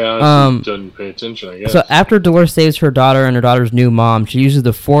 I honestly didn't pay attention, I guess. So after Dolores saves her daughter and her daughter's new mom, she uses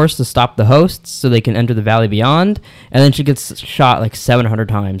the Force to stop the hosts so they can enter the Valley Beyond, and then she gets shot like 700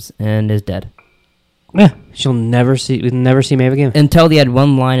 times and is dead. Yeah, we'll never see Maeve again. Until they had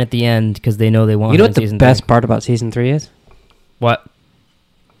one line at the end because they know they want. You know her what in the season best 3. part about season 3 is? What?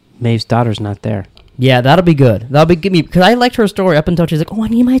 Maeve's daughter's not there. Yeah, that'll be good. That'll be good because I liked her story up until she's like, "Oh, I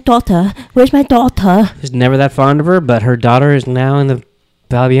need my daughter. Where's my daughter?" I was never that fond of her, but her daughter is now in the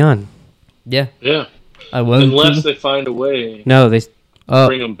Valley Beyond. Yeah. Yeah. I won't. Unless they find a way No, they. to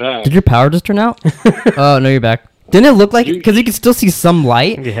bring them back. Did your power just turn out? Oh, no, you're back. Didn't it look like it? Because you could still see some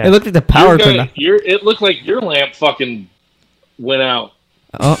light. Yeah. It looked like the power turned out. It looked like your lamp fucking went out.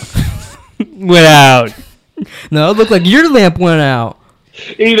 Oh. Went out. No, it looked like your lamp went out.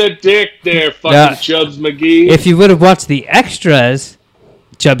 Eat a dick there, fucking Yeah. Chubbs McGee. If you would have watched the extras,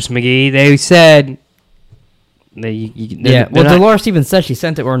 Chubbs McGee, they said... Dolores even said she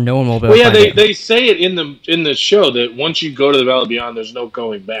sent it where no one will be able well, to yeah, find it. they say it in the show that once you go to the Valley Beyond, there's no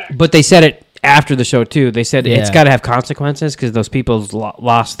going back. But they said it after the show, too. They said it's Yeah. got to have consequences because those people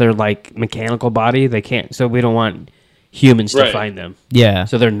lost their, mechanical body. They can't... So we don't want humans to Right. find them. Yeah.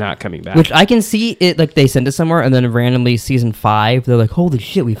 So they're not coming back. Which I can see it, like they sent it somewhere, and then randomly season 5, they're like, "Holy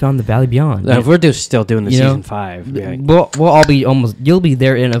shit, we found the Valley Beyond." If we're still doing the You know? season 5. Yeah. We'll all be almost. You'll be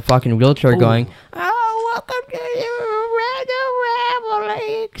there in a fucking wheelchair going, "Oh, welcome to your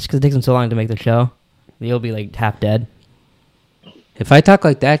Revelation," because it takes them so long to make the show. You'll be like half dead. If I talk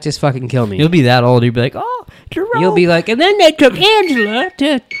like that, just fucking kill me. You'll be that old. You'll be like, "Oh, Jerome, You'll be like, and then they took Angela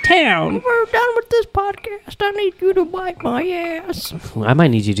to town. we're done with this podcast. I need you to wipe my ass." Well, I might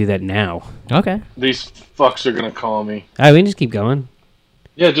need you to do that now. Okay. These fucks are gonna call me. All right, we can just keep going.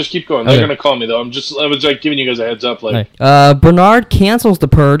 Yeah, just keep going. Okay. They're gonna call me though. I was like giving you guys a heads up. Like, Bernard cancels the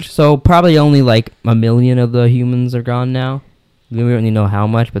purge, so probably only like 1 million of the humans are gone now. We don't really know how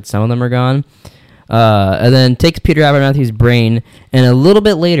much, but some of them are gone. And then takes Peter Abernathy's brain, and a little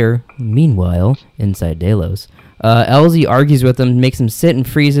bit later, meanwhile, inside Delos, Elsie argues with him, makes him sit and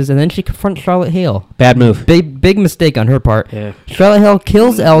freezes, and then she confronts Charlotte Hale. Bad move. Big mistake on her part. Yeah. Charlotte Hale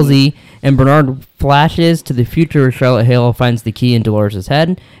kills Elsie, and Bernard flashes to the future where Charlotte Hale finds the key in Dolores'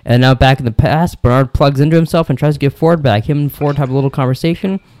 head. And now back in the past, Bernard plugs into himself and tries to get Ford back. Him and Ford have a little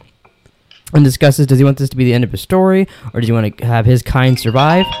conversation and discusses, does he want this to be the end of his story, or does he want to have his kind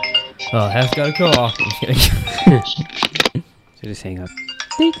survive? Oh, has got a call. I'm just kidding. So just hang up.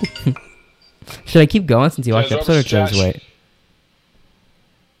 Should I keep going since you watched the Guys, episode, or should I just Josh. wait?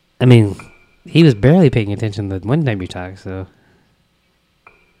 I mean, he was barely paying attention the one time you talked, so.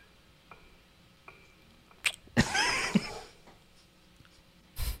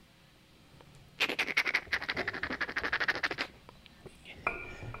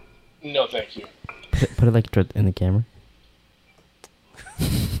 no, thank you. Put it like in the camera.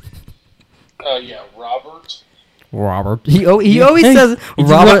 Yeah, Robert. Robert. He always says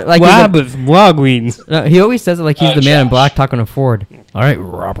Robert like he's Wogweens. he always says it like he's the man in Josh. black talking to Ford. All right,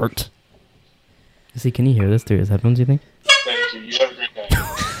 Robert. See, can you hear this through his headphones? You think? Thank you. You have a great night.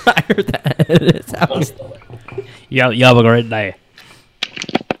 I heard that. It sounds. Yeah, have a great day.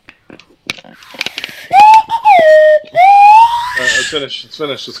 Let's finish.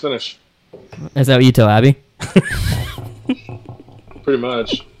 Let's finish. Is that what you tell Abby? Pretty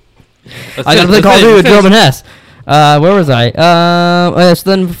much. I gotta play Call of Duty with German Hess. Where was I? So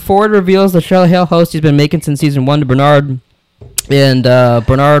then Ford reveals the Charlotte Hale host he's been making since season 1 to Bernard. And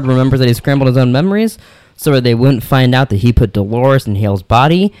Bernard remembers that he scrambled his own memories. so they wouldn't find out that he put Dolores in Hale's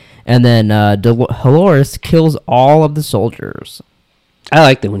body, and then Dolores kills all of the soldiers. I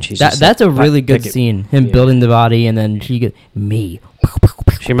like that when she's That's a really good scene. Him building the body, and then she get me.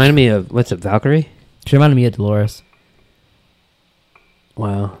 She reminded me of, what's it, Valkyrie? She reminded me of Dolores.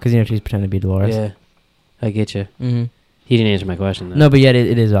 Wow. Because, she's pretending to be Dolores. Yeah. I get you. Mm-hmm. He didn't answer my question, though. No, but yeah,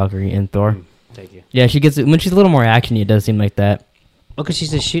 it is Valkyrie and Thor. Thank you. Yeah, she gets when she's a little more action. It does seem like that. Oh, because she's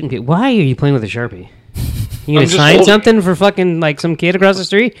just shooting people. Why are you playing with a Sharpie? You I'm gonna just sign holding- something for fucking, like, some kid across the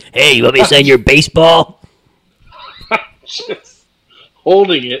street? Hey, you want me to sign your baseball? Just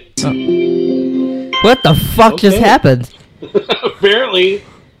holding it. What the fuck just Okay. happened? Apparently,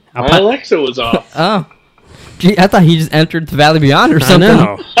 I'll my put- Alexa was off. Oh, gee, I thought he just entered the Valley Beyond or something. I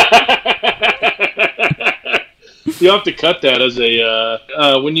know. You have to cut that as a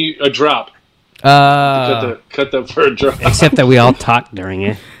drop. Cut that for a drop. Except that we all talked during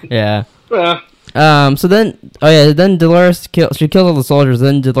it. Yeah. Well, So then, then Dolores kills all the soldiers.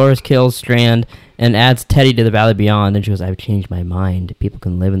 Then Dolores kills Strand and adds Teddy to the Valley Beyond. And she goes, "I've changed my mind. People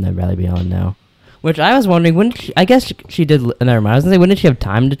can live in that Valley Beyond now." Which I was wondering, wouldn't she, I guess she did. Never mind. I was gonna say, wouldn't she have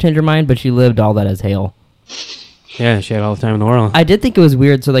time to change her mind? But she lived all that as Hale. Yeah, she had all the time in the world. I did think it was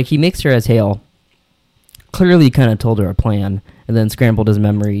weird. So like he makes her as Hale. Clearly, kind of told her a plan, and then scrambled his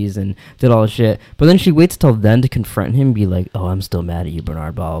memories and did all the shit. But then she waits till then to confront him, and be like, "Oh, I'm still mad at you,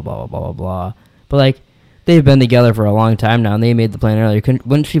 Bernard." Blah blah blah blah blah blah. But like, they've been together for a long time now, and they made the plan earlier.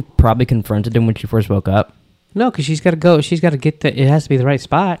 Wouldn't she probably confronted him when she first woke up? No, because she's got to go. She's got to get the. It has to be the right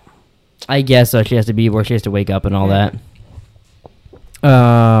spot. I guess so. She has to be where she has to wake up and all that.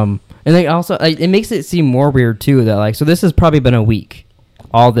 And then also, it makes it seem more weird too. That like, so this has probably been a week.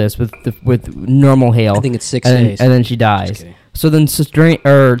 All this with normal Hale. I think it's 6 and days. and then she dies. kidding. So then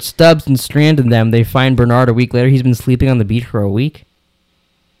Stubbs and Strand and them, they find Bernard a week later. He's been sleeping on the beach for a week.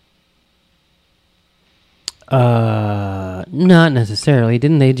 Not necessarily.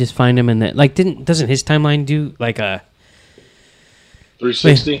 Didn't they just find him in that? Like, doesn't his timeline do like a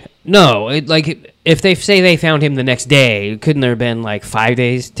 360. No? If they say they found him the next day, couldn't there have been like 5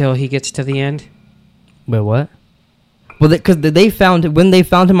 days till he gets to the end? Wait, what? Well, because when they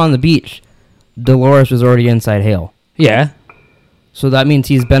found him on the beach, Dolores was already inside Hale. Yeah. So that means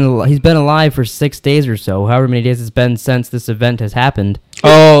he's been alive for 6 days or so, however many days it's been since this event has happened.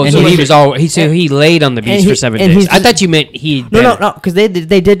 Oh, And so he- he laid on the beach for 7 and days. he's I just- thought you meant he. No, because they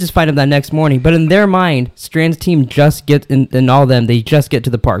did just find him that next morning. But in their mind, Strand's team just get and all them. They just get to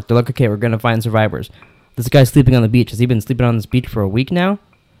the park. They're like, okay, we're gonna find survivors. This guy's sleeping on the beach. Has he been sleeping on this beach for a week now?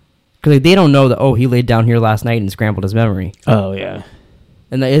 Because they don't know that. Oh, he laid down here last night and scrambled his memory. Oh yeah.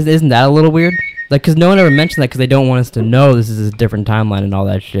 And isn't that a little weird? Like, because no one ever mentioned that because they don't want us to know this is a different timeline and all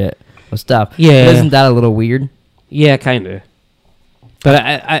that shit of stuff. Yeah. But isn't that a little weird? Yeah, kind of. But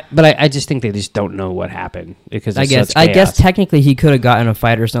I just think they just don't know what happened because I it's guess such I guess chaos. technically he could have gotten a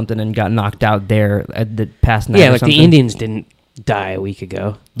fight or something and got knocked out there at the past night. Yeah, or like something. the Indians didn't die a week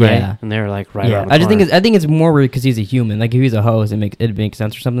ago, right? Yeah. And they were like right Yeah, around the I just think corner. I think it's more weird because he's a human. Like if he's a host, it makes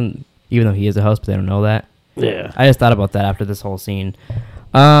sense or something. Even though he is a host, but they don't know that. Yeah. I just thought about that after this whole scene.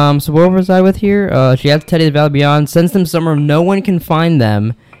 So what was I with here? She adds Teddy to the Valley Beyond, sends them somewhere no one can find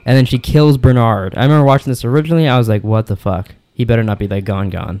them, and then she kills Bernard. I remember watching this originally. I was like, what the fuck? He better not be like gone.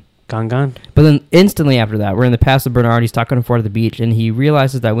 Gone. But then instantly after that, we're in the past of Bernard. He's talking to Ford at the beach, and he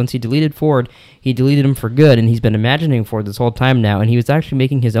realizes that once he deleted Ford, he deleted him for good, and he's been imagining Ford this whole time now, and he was actually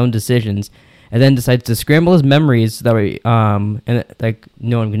making his own decisions, and then decides to scramble his memories that way, and like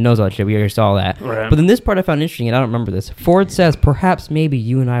no one knows all that shit. We already saw that. Right. But then this part I found interesting, and I don't remember this. Ford says, "Perhaps, maybe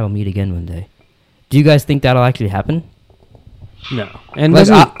you and I will meet again one day." Do you guys think that'll actually happen? No. And Like,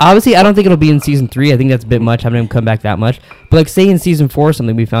 wasn't obviously, I don't think it'll be in season 3. I think that's a bit much having him come back that much. But like, say in season 4 or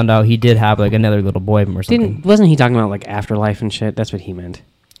something, we found out he did have like another little boy of him or something. wasn't he talking about like afterlife and shit? That's what he meant.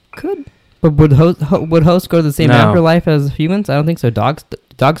 Could. But would hosts go to the same No. afterlife as humans? I don't think so. Dogs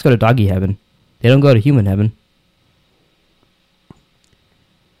go to doggy heaven. They don't go to human heaven.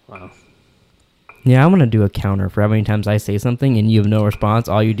 Wow. Yeah, I'm gonna do a counter for how many times I say something and you have no response.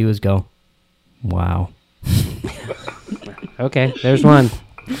 All you do is go, "Wow." Okay, there's one.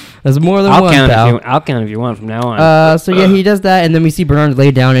 There's more than I'll one, count pal. I'll count if you want from now on. So yeah, he does that, and then we see Bernard lay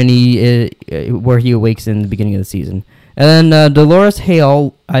down, and he where he awakes in the beginning of the season. And then Dolores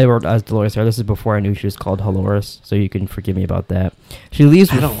Hale, I wrote as Dolores Hale. This is before I knew she was called Dolores, so you can forgive me about that. She leaves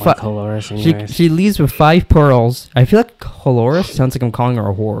I with don't like Dolores anyways. she leaves with 5 pearls. I feel like Dolores sounds like I'm calling her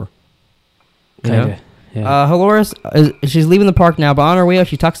a whore. You know? Kinda. Yeah. Dolores, she's leaving the park now, but on her way out,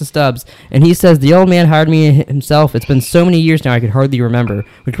 she talks to Stubbs, and he says, "The old man hired me himself. It's been so many years now, I could hardly remember."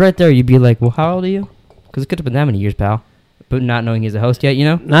 Which right there, you'd be like, "Well, how old are you?" Because it could have been that many years, pal. but not knowing he's a host yet, you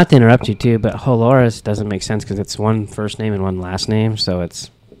know? Not to interrupt you too, but Dolores doesn't make sense because it's one first name and one last name, so it's.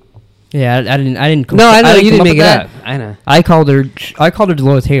 Yeah, I didn't. No, I know you didn't come make with it that. up. I know. I called her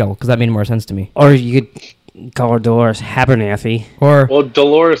Dolores Hale because that made more sense to me. Or you could call her Dolores Abernathy. Or Well,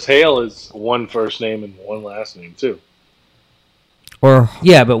 Dolores Hale is one first name and one last name too.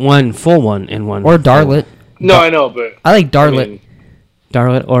 Yeah, but one full one and one. Or Darlet. No, I know, but I like Darlet. I mean,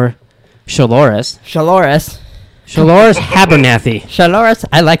 Darlet or Shalores. Shalores. Shalores Abernathy. Shalores.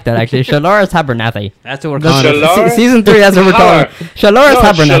 I like that actually. Shalores Abernathy. That's what we're calling it. Shalores? Season 3, that's what we're calling it. Shalores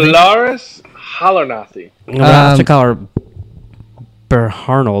Abernathy. Shalaris Hallernathi. We'll have to call her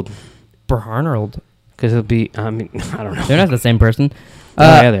Berharnold Berharnold. because it'll be. I mean, I don't know. They're not the same person.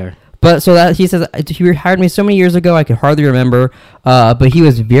 Yeah, there. But so that he says he hired me so many years ago I could hardly remember. But he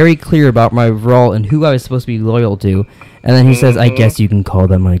was very clear about my role and who I was supposed to be loyal to. And then he says, "I guess you can call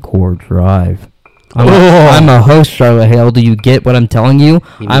that my core drive. I'm a host, Charlotte Hale. Do you get what I'm telling you?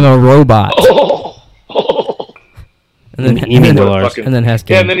 I'm a robot." And then, You mean and then, Dolores. and then Heskin.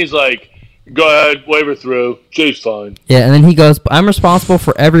 Yeah, and then he's like, "Go ahead, wave her through. She's fine." Yeah, and then he goes, "I'm responsible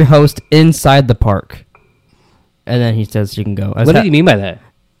for every host inside the park." And then he says she can go. What did you mean by that?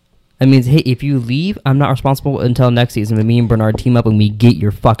 That means, hey, if you leave, I'm not responsible until next season. But me and Bernard team up and we get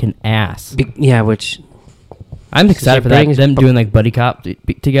your fucking ass. Yeah, which. I'm excited for that. brings- Them doing like buddy cop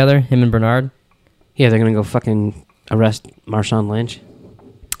together, him and Bernard. Yeah, they're gonna go fucking arrest Marshawn Lynch.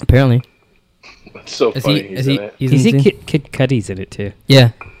 Apparently, That's so is funny. he? He's Is in he? it. He's He's in a the scene? Kid Cudi's in it too.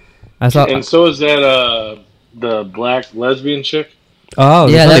 Yeah, I saw. And so is that the black lesbian chick. Oh,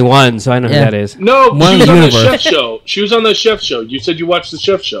 Yeah, there's only that- one, so I know yeah. who that is. No, One she was on the universe. chef show. She was on the chef show. You said you watched the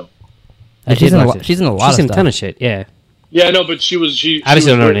chef show. I she's did in a watch lo- it. she's in a lot She's of in stuff. a ton of shit. Yeah, Yeah, I know, but she was. She I just was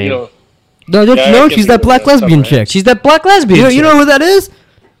don't know her very, name. No, don't Yeah, you I know can't she's think that of black it off the top of lesbian my head. chick? she's that black lesbian. You know who that is?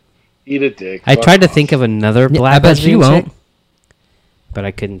 Eat a dick. I Fuck tried to off. think of another Yeah, black I bet she lesbian won't. chick, but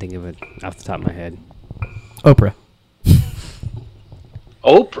I couldn't think of it off the top of my head. Oprah.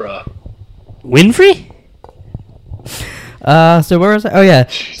 Oprah. Winfrey? So where was I? Oh yeah,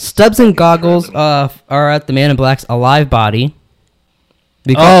 Stubbs and Goggles are at the Man in Black's alive body.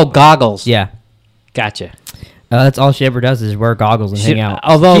 Oh, goggles. yeah. Gotcha. That's all she ever does is wear goggles and She- hang out.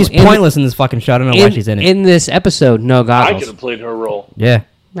 although she's in- pointless in this fucking show. I don't know why she's in it. In this episode, no I could goggles. Uh, have played her role. Yeah,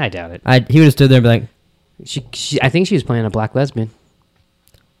 I doubt it. he would have stood there and be like, I think she was playing a black lesbian.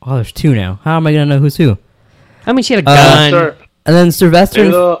 "Oh, there's two now. How am I gonna know who's who?" I mean, she had a Uh, gun. Sir, And then Sylvester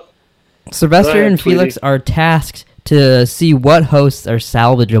Go ahead, and Felix Tweety. are tasked to see what hosts are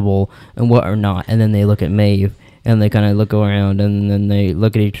salvageable and what are not. And then they look at Maeve and they kind of look around and then they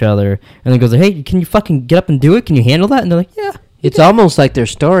look at each other and then goes, "Hey, can you fucking get up and do it? Can you handle that?" And they're like, "Yeah." It's almost like their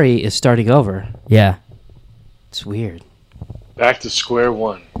story is starting over. Yeah. It's weird. back to square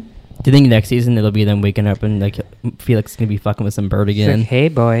one. Do you think next season it'll be them waking up and like Felix is gonna be fucking with some bird It's again? like, hey,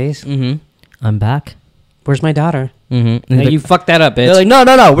 boys. Mm-hmm. I'm back. Where's my daughter? Mm-hmm. Hey, you fucked that up, bitch. They're like, no,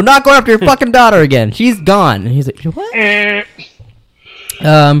 we're not going after your fucking daughter again. She's gone. And he's like, what? You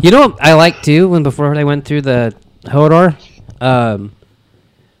know what I like too? When before they went through the Hodor,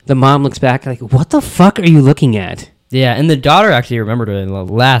 the mom looks back like, "What the fuck are you looking at?" Yeah, and the daughter actually remembered her in the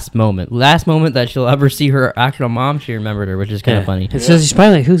last moment that she'll ever see her actual mom. She remembered her, which is kind of funny. And so she's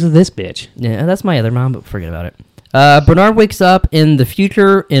probably like, "Who's this bitch?" Yeah, that's my other mom, but forget about it. Bernard wakes up in the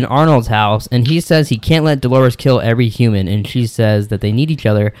future in Arnold's house, and he says he can't let Dolores kill every human, and she says that they need each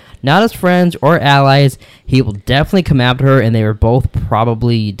other, not as friends or allies. He will definitely come after her, and they will both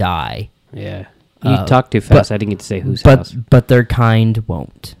probably die. Yeah, you talk too fast. I didn't get to say whose But house. but their kind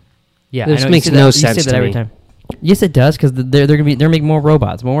won't. Yeah, This I know, makes you say no that, you sense say that to every me. time. Yes, it does, because they're making more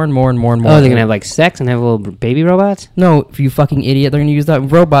robots, more and more and more and more. Oh, they're gonna have like sex and have little baby robots. No, if you fucking idiot, they're gonna use that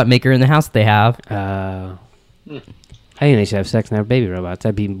robot maker in the house that they have. I think they should have sex and have baby robots.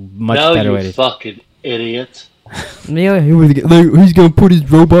 That'd be much No, better you way to. fucking idiot. Yeah, he's gonna put his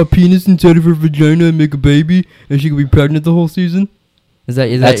robot penis inside of her vagina and make a baby, and she could be pregnant the whole season.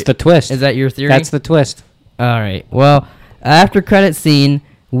 That's the twist. Is that your theory? That's the twist. All right. Well, after credit scene,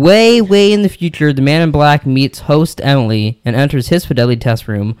 way in the future, the Man in Black meets host Emily and enters his fidelity test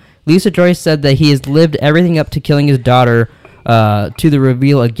room. Lisa Joyce said that he has lived everything up to killing his daughter, to the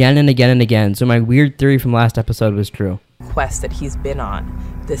reveal again and again and again. So my weird theory from last episode was true. Quest that he's been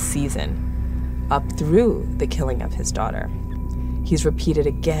on this season up through the killing of his daughter. He's repeated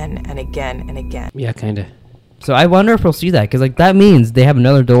again and again and again. Yeah, kind of. So I wonder if we'll see that, because like that means they have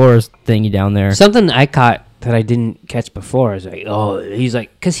another Dolores thingy down there. Something I caught that I didn't catch before is like, oh, he's like,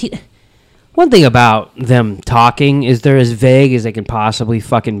 because he. One thing about them talking is they're as vague as they can possibly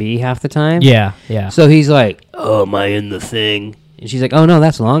fucking be half the time. Yeah. So he's like, oh, am I in the thing? And she's like, oh, no,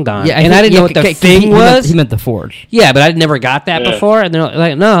 that's long gone. Yeah, and I didn't know what the thing was. He meant the forge. Yeah, but I never got that Yeah. before. And they're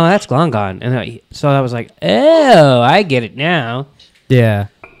like, no, that's long gone. And so I was like, oh, I get it now. Yeah.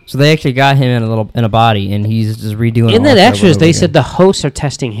 So they actually got him in a body, and he's just redoing. In all that that extras, over they again. said the hosts are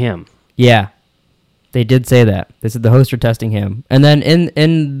testing him. Yeah, they did say that. They said the hosts are testing him, and then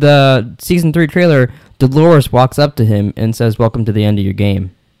in the season 3 trailer, Dolores walks up to him and says, "Welcome to the end of your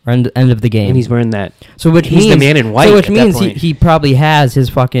game, or end of the game." And he's wearing that. so which he's means the man in white So which at that means point. he probably has his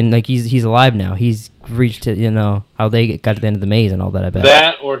fucking like he's alive now. He's reached it. You know how they got to the end of the maze and all that. I bet.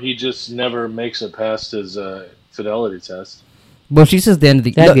 That, or he just never makes it past his fidelity test. Well, she says the end of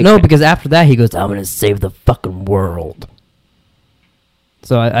the That'd be no, okay. because after that he goes, "I'm gonna save the fucking world."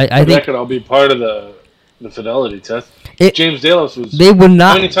 So I That think could all be part of the fidelity test. It- James Delos was. they would how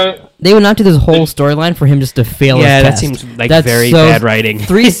not. many times? They would not do this whole storyline for him just to fail. Yeah, his that test. seems like That's very so- bad writing.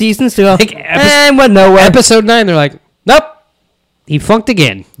 3 seasons to go. Like, and went nowhere. Episode 9, they're like, nope. He funked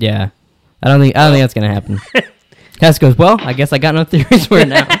again. Yeah, I don't think that's gonna happen. Cass goes, well, I guess I got no theories for it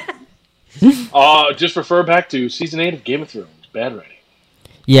now. Just refer back to season 8 of Game of Thrones. Bad writing.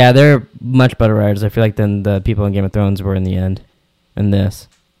 Yeah, they're much better writers, I feel like, than the people in Game of Thrones were in the end. In this,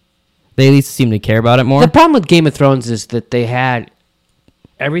 they at least seem to care about it more. The problem with Game of Thrones is that they had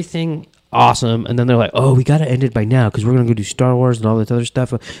everything awesome, and then they're like, oh, we got to end it by now because we're going to go do Star Wars and all this other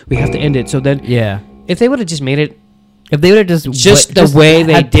stuff. We have to end it. So then, Yeah, if they would have just made it if they would have just the way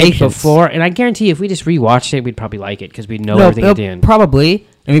they had did patience. before, and I guarantee you, if we just rewatched it, we'd probably like it because we'd know everything at the end. Probably,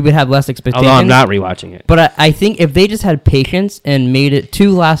 and we would have less expectations. Although I'm not rewatching it. But I think if they just had patience and made it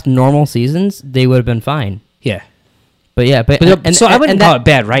 2 last normal seasons, they would have been fine. Yeah. But yeah, So I wouldn't call it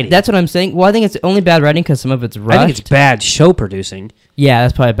bad writing. That's what I'm saying. Well, I think it's only bad writing because some of it's rushed. I think it's bad show producing. Yeah,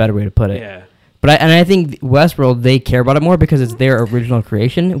 that's probably a better way to put it. Yeah. But I think Westworld, they care about it more because it's their original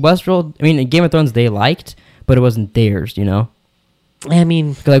creation. Westworld, I mean, in Game of Thrones, they liked, but it wasn't theirs, you know? I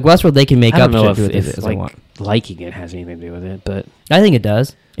mean, 'Cause, like, Westworld, they can make I up don't know shit do what if they like want. liking it has anything to do with it, but I think it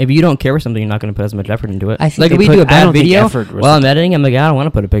does. If you don't care for something, you're not going to put as much effort into it. I think like, they if we put- do a I bad don't think video effort was while the- I'm editing, I'm like, I don't want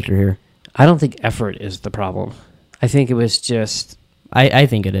to put a picture here. I don't think effort is the problem. I think it was just I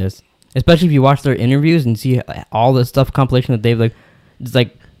think it is. Especially if you watch their interviews and see all the stuff compilation that they've, like, just,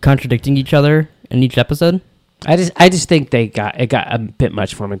 like, contradicting each other in each episode. I just think it got a bit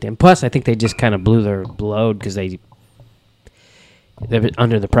much for them at the end. Plus, I think they just kind of blew their load because they were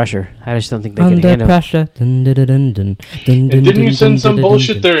under the pressure. I just don't think they could Under handle. pressure. Dun, dun, dun, dun, dun, dun, Didn't dun, you dun, send some dun, dun,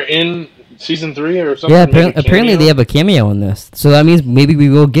 bullshit dun. there in season 3 or something? Yeah, Like a apparently they cameo? have a cameo in this. So that means maybe we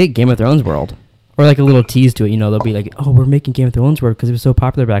will get Game of Thrones World. Or like a little tease to it, you know, they'll be like, oh, we're making Game of Thrones World because it was so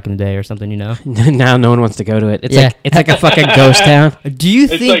popular back in the day or something, you know? Now no one wants to go to it. It's Yeah. like it's like a fucking ghost town. Do you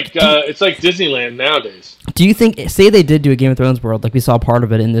It's think, it's like Disneyland nowadays. do you think, say they did do a Game of Thrones World, like we saw part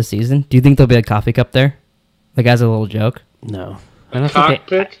of it in this season, do you think there'll be a coffee cup there? Like as a little joke? No, I don't think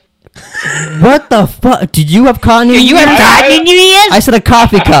they. Cockpick? What the fuck? Did you have cotton in your ears? cotton in your ears? I said a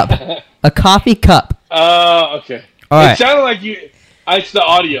coffee cup. A coffee cup. Okay. All right. It sounded like you. It's the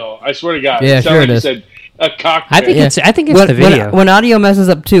audio. I swear to God. Yeah, it sounded sure like it you is. said a cockpit. I think it's. I think it's when, the video. When audio messes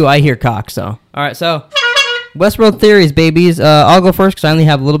up too, I hear cock. So, all right. So, Westworld theories, babies. I'll go first because I only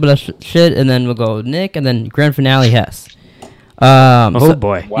have a little bit of shit, and then we'll go Nick, and then grand finale Hess. Oh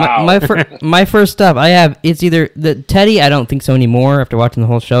boy. Wow. My first stuff. I have. It's either the Teddy. I don't think so anymore after watching the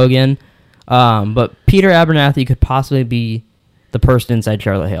whole show again. But Peter Abernathy could possibly be the person inside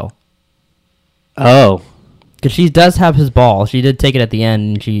Charlotte Hale. Oh. Because she does have his ball. She did take it at the end,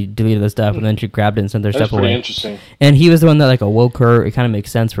 and she deleted the stuff, and then she grabbed it and sent their That's stuff pretty away. interesting. And he was the one that like awoke her. It kind of makes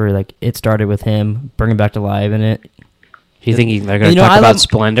sense for like it started with him bringing back to life, and it. You think they're going You to know, talk I about love-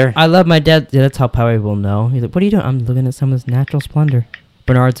 Splendor? I love my dad. Yeah, that's how Power will know. He's like, "What are you doing?" I'm looking at some of this natural splendor.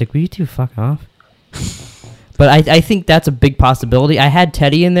 Bernard's like, "Will you two fuck off?" But I think that's a big possibility. I had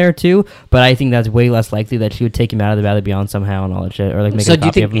Teddy in there too, but I think that's way less likely that she would take him out of the Valley Beyond somehow and all that shit, or like make So a do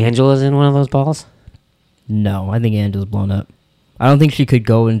you copy think of him. Angela's in one of those balls? No, I think Angela's blown up. I don't think she could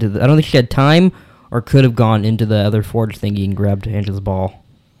go into the. I don't think she had time or could have gone into the other forge thingy and grabbed Angela's ball.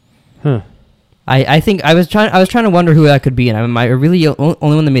 Huh. I think I was trying to wonder who that could be, and I really only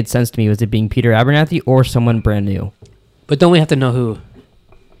one that made sense to me was it being Peter Abernathy or someone brand new. But don't we have to know who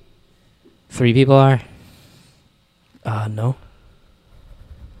 3 people are? No.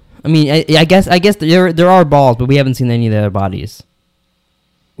 I mean, I guess there are balls, but we haven't seen any of the other bodies.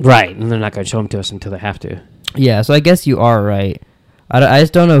 Right, and they're not going to show them to us until they have to. Yeah, so I guess you are right. I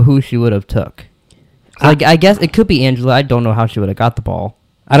just don't know who she would have took. Like I guess it could be Angela. I don't know how she would have got the ball.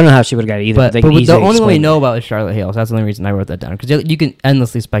 I don't know how she would have got it either. But they the can only easily one we explain know it. about is Charlotte Hale. So that's the only reason I wrote that down. Because you can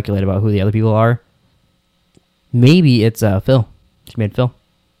endlessly speculate about who the other people are. Maybe it's Phil. She made Phil.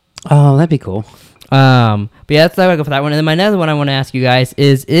 Oh, that'd be cool. But yeah, that's how I go for that one. And then my another one I want to ask you guys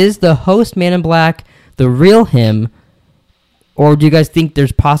is the host Man in Black the real him, or do you guys think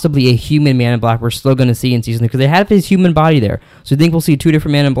there's possibly a human Man in Black we're still going to see in season 3? Because they have his human body there. So do you think we'll see 2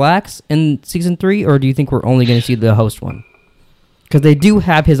 different Man in Blacks in season 3, or do you think we're only going to see the host one? Because they do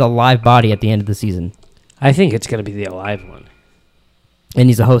have his alive body at the end of the season. I think it's going to be the alive one. And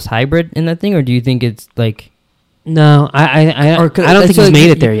he's a host hybrid in that thing, or do you think it's like... No, I don't think he's made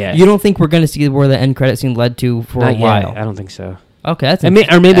it there yet. You don't think we're going to see where the end credit scene led to for Not a while? yet. I don't think so. Okay, that's or maybe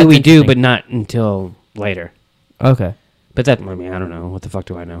that's we do, interesting. but not until later. Okay. But that, I mean, I don't know. What the fuck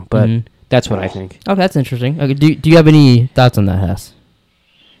do I know? But that's what I think. Okay, that's interesting. Okay, do you have any thoughts on that, Hess?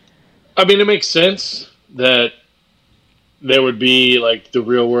 I mean, it makes sense that there would be like the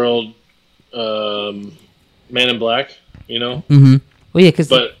real world Man in Black, you know? Mm-hmm. Well, yeah, because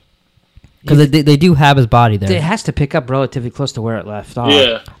they do have his body there. it has to pick up relatively close to where it left off.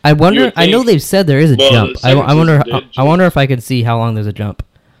 Yeah. I wonder. You would I know think- they've said there is a Well, jump. the I second wonder. season did, I wonder if I could see how long there's a jump.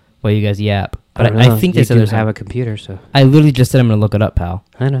 While you guys yap, but don't I know. think they You said do there's. have a computer, so I literally just said I'm gonna look it up, pal.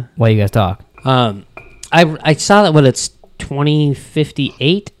 I know. While you guys talk. I saw that it's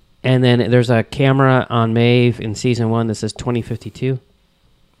 2058, and then there's a camera on Maeve in season 1 that says 2052.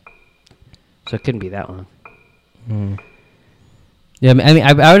 So it couldn't be that long. Yeah, I mean,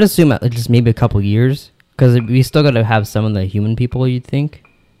 I would assume just maybe a couple years because we still got to have some of the human people. You'd think.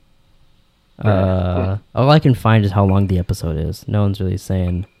 All I can find is how long the episode is. No one's really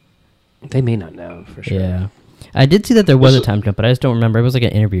saying. They may not know for sure. Yeah, I did see that there was a time jump, but I just don't remember. It was like an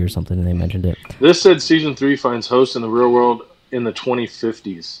interview or something, and they mentioned it. This said season 3 finds hosts in the real world in the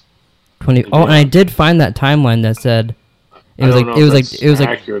 2050s. 20. Oh, and I did find that timeline that said it was I don't know if that's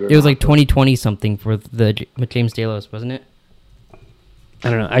accurate or it was like not, but- 2020 something for with James Delos, wasn't it? I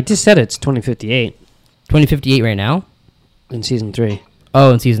don't know. I just said it's 2058 2058 right now. in season 3.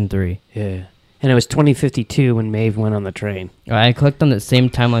 Oh, in season 3. Yeah. And it was 2052 when Maeve went on the train. I clicked on that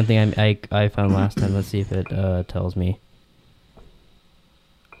same timeline thing I found last time. Let's see if it tells me.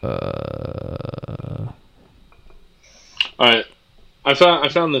 All right, I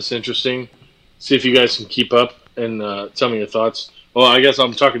found this interesting. See if you guys can keep up and tell me your thoughts. Well, I guess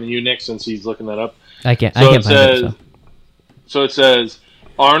I'm talking to you, Nick, since he's looking that up. I can't So find it. So it says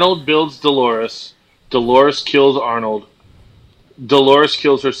Arnold builds Dolores. Dolores kills Arnold. Dolores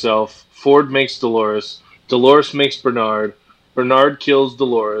kills herself. Ford makes Dolores. Dolores makes Bernard. Bernard kills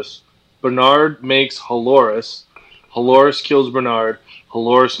Dolores. Bernard makes Dolores. Dolores kills Bernard.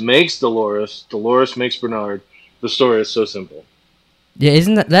 Dolores makes Dolores. Dolores makes Bernard. The story is so simple. Yeah,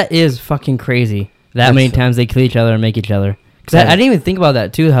 isn't that is fucking crazy? That many times they kill each other and make each other. Because I didn't even think about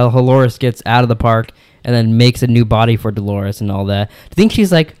that too. How Dolores gets out of the park and then makes a new body for Dolores and all that. Do you think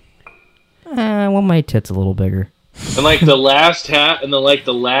she's like, I want my tits a little bigger? And like the last half, the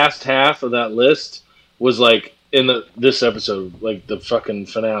last half of that list was like in this episode, like the fucking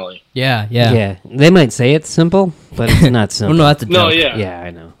finale. Yeah. Yeah. They might say it's simple, but it's not Oh simple. no, that's a joke. No, yeah. Yeah,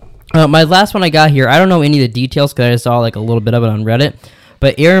 I know. My last one I got here, I don't know any of the details because I saw like a little bit of it on Reddit.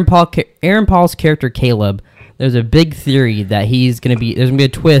 But Aaron Paul's character Caleb, there's a big theory that there's gonna be a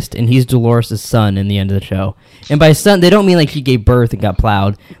twist and he's Dolores' son in the end of the show. And by son, they don't mean like she gave birth and got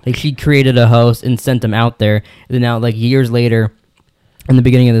plowed. Like she created a host and sent him out there. And then now, like years later, in the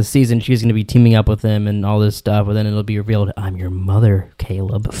beginning of the season, she's gonna be teaming up with him and all this stuff. But then it'll be revealed, I'm your mother,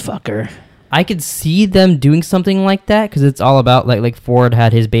 Caleb. Fucker. I could see them doing something like that because it's all about like Ford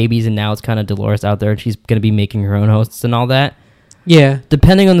had his babies and now it's kind of Dolores out there and she's gonna be making her own hosts and all that. Yeah.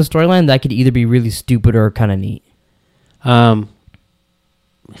 Depending on the storyline, that could either be really stupid or kind of neat.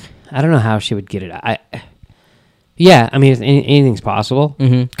 I don't know how she would get it. Yeah, I mean, anything's possible.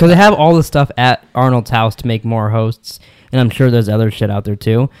 Because they have all the stuff at Arnold's house to make more hosts, and I'm sure there's other shit out there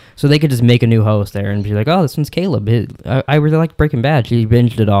too. So they could just make a new host there and be like, oh, this one's Caleb. I really like Breaking Bad. She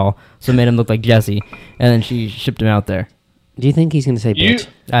binged it all, so it made him look like Jesse, and then she shipped him out there. Do you think he's going to say bitch?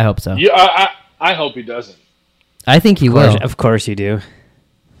 I hope so. I hope he doesn't. I think he will. Of course you do.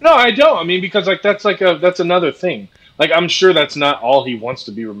 No, I don't. I mean, because like that's another thing. Like I'm sure that's not all he wants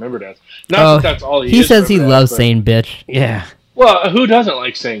to be remembered as. Not that that's all he is says he remembered loves as, but- saying bitch. Yeah. Well, who doesn't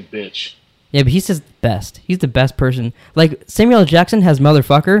like saying bitch? Yeah, but he says best. He's the best person. Like Samuel L. Jackson has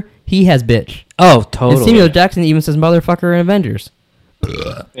motherfucker. He has bitch. Oh, totally. And Samuel L. Jackson even says motherfucker in Avengers.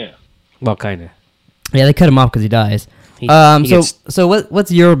 Yeah. Well, kind of. Yeah, they cut him off because he dies. He gets- So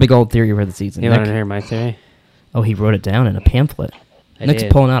what's your big old theory for the season? You Nick? want to hear my theory? Oh, he wrote it down in a pamphlet. I Nick's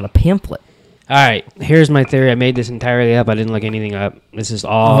did. pulling out a pamphlet. All right, here's my theory. I made this entirely up. I didn't look anything up. This is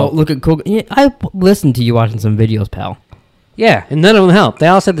all... Oh, look at cool. Yeah, I listened to you watching some videos, pal. Yeah, and none of them helped. They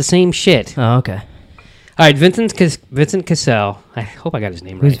all said the same shit. Oh, okay. right, Vincent Cassell. I hope I got his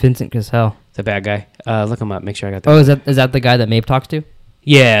name Who's right. Vincent Cassell? The bad guy. Look him up. Make sure I got that. Oh, is that the guy that Maeve talks to?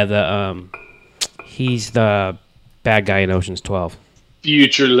 Yeah, he's the bad guy in Ocean's 12.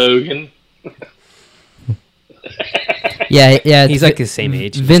 Future Logan. Yeah. He's like his same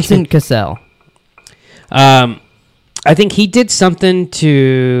age. Vincent Cassell. I think he did something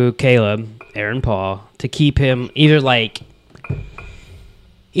to Caleb, Aaron Paul, to keep him either like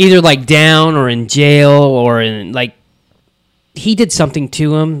down or in jail or in like he did something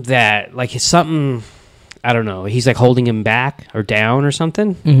to him that like something I don't know. He's like holding him back or down or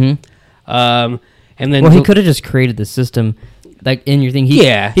something. Mm-hmm. And then He could have just created the system. Like in your thing, he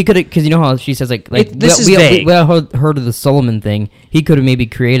could have, because you know how she says like this is we vague. heard of the Solomon thing. He could have maybe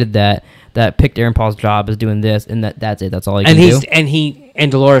created that picked Aaron Paul's job as doing this, and that's it. That's all he can do.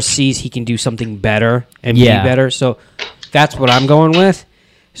 And Dolores sees he can do something better and be Yeah. better. So that's what I'm going with.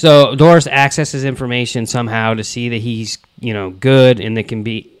 So Dolores accesses information somehow to see that he's good and that can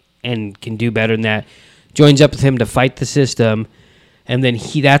do better than that. Joins up with him to fight the system, and then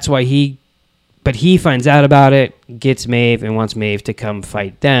he finds out about it, gets Maeve, and wants Maeve to come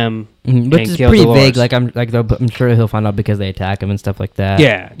fight them, Which and is kill pretty Dolores. vague. I'm sure he'll find out because they attack him and stuff like that.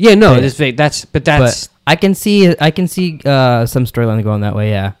 Yeah, no, Yeah. it is vague. That's But I can see some storyline going that way.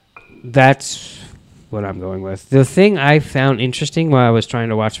 Yeah. that's what I'm going with. The thing I found interesting while I was trying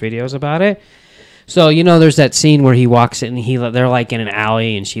to watch videos about it. So there's that scene where he walks in, and they're like in an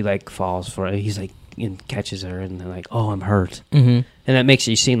alley, and she like falls for it. He's like and catches her, and they're like, "Oh, I'm hurt," Mm-hmm. and that makes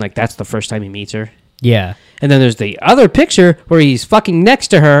you seem like that's the first time he meets her. Yeah. And then there's the other picture where he's fucking next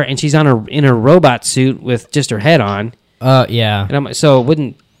to her, and she's in a robot suit with just her head on. Yeah. And so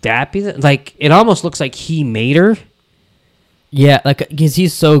wouldn't that be like? It almost looks like he made her. Yeah, like because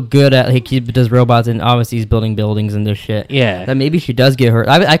he's so good at he does robots and obviously he's building buildings and this shit. Yeah. That maybe she does get hurt.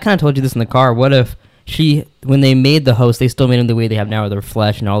 I kind of told you this in the car. What if when they made the host, they still made him the way they have now with their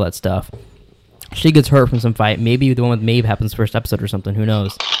flesh and all that stuff. She gets hurt from some fight. Maybe the one with Maeve happens first episode or something. Who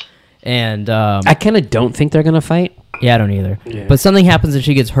knows? And I kind of don't think they're gonna fight. yeah, I don't either. Yeah. But something happens and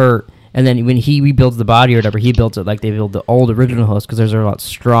she gets hurt, and then when he rebuilds the body or whatever, he builds it like they build the old original host because they're a lot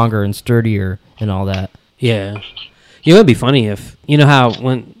stronger and sturdier and all that. Yeah. It would be funny if how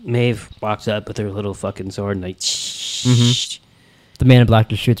when Maeve walks up with her little fucking sword and like. The Man in Black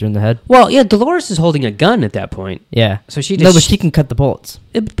just shoots her in the head. Well, yeah, Dolores is holding a gun at that point, Yeah. so she No, just but she can cut the bullets.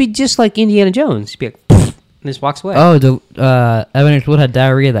 it'd be just like Indiana Jones. She'd be like, "Poof," and just walks away. Oh, Evan H. Wood had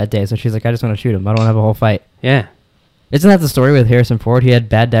diarrhea that day, so she's like, I just want to shoot him. I don't have a whole fight. Yeah. Isn't that the story with Harrison Ford? He had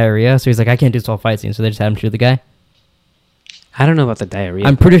bad diarrhea, so he's like, I can't do this whole fight scene, so they just had him shoot the guy. I don't know about the diarrhea.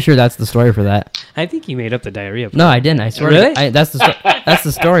 I'm pretty sure that's the story for that. I think you made up the diarrhea. No, I didn't. I swear. Really? That's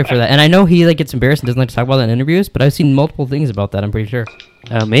the story for that. And I know he gets embarrassed and doesn't like to talk about that in interviews, but I've seen multiple things about that. I'm pretty sure.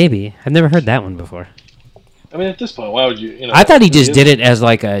 Maybe. I've never heard that one before. I mean, at this point, why would you? I thought he just did it as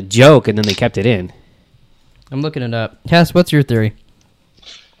like a joke, and then they kept it in. I'm looking it up. Cass, what's your theory?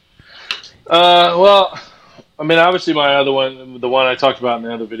 Well, I mean, obviously my other one, the one I talked about in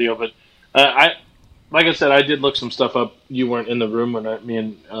the other video, but like I said, I did look some stuff up. You weren't in the room when me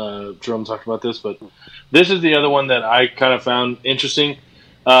and Jerome talked about this, but this is the other one that I kind of found interesting.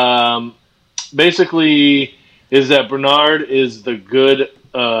 Basically, is that Bernard is the good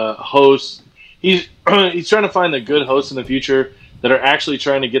host. He's trying to find the good hosts in the future that are actually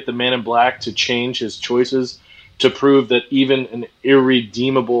trying to get the Man in Black to change his choices to prove that even an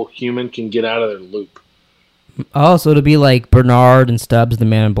irredeemable human can get out of their loop. Oh, so it'll be like Bernard and Stubbs, the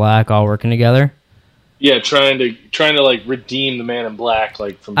Man in Black, all working together? Yeah, trying to like redeem the Man in Black,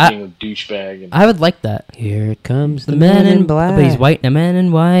 like from being a douchebag. And I would like that. Here comes the man in black. But he's white and a man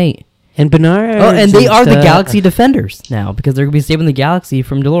in white. And Bernard. Oh, and they are the stuff. Galaxy Defenders now because they're going to be saving the galaxy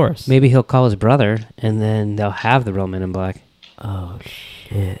from Dolores. Maybe he'll call his brother, and then they'll have the real men in black. Oh,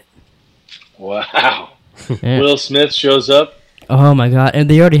 shit. wow, Yeah. Will Smith shows up. Oh, my God. And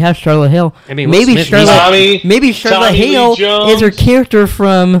they already have Charlotte Hale. I mean, Will maybe Smith- Charlotte Tommy Lee Hale Jones. is her character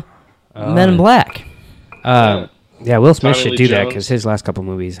from Men in Black. Yeah, Will Smith Tommy should Lee do that Jones. because his last couple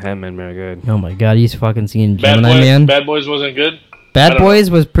movies haven't been very good. Oh, my God. He's fucking seeing Gemini Man. Bad Boys wasn't good. Bad Boys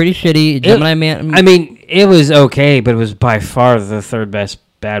was pretty shitty. Gemini Man. I mean, it was okay, but it was by far the third best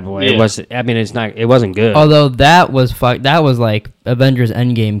Bad Boy. Yeah. It was. I mean, it's not. It wasn't good. Although that was like Avengers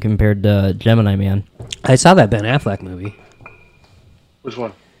Endgame compared to Gemini Man. I saw that Ben Affleck movie, Which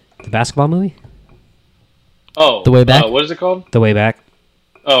one? the basketball movie, Oh, The Way Back? what is it called? The Way Back.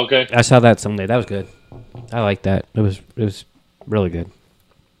 Oh, okay. I saw that someday. That was good. I liked that. It was really good.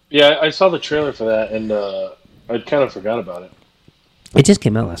 Yeah, I saw the trailer for that, and I kind of forgot about it. It just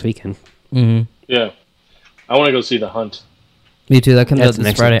came out last weekend. Mm-hmm. Yeah, I want to go see The Hunt. Me too. That comes That's out this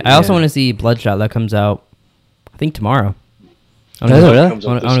next Friday. week, I also yeah. want to see Bloodshot. That comes out think tomorrow. I Does it wanna really? Comes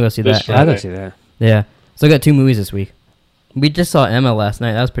I up wanna go see this that. I'll go Friday. see that. Yeah. So I got 2 movies this week. We just saw Emma last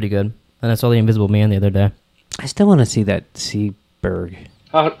night. That was pretty good. And I saw The Invisible Man the other day. I still want to see that Seaberg.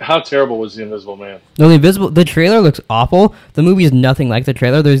 How terrible was The Invisible Man? No, the trailer looks awful. The movie is nothing like the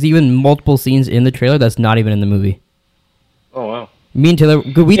trailer. There's even multiple scenes in the trailer that's not even in the movie. Oh wow. Me and Taylor,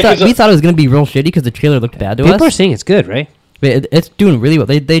 we Yeah, thought 'cause, we thought it was gonna be real shitty because the trailer looked bad to People are us. saying it's good, right? But it's doing really well.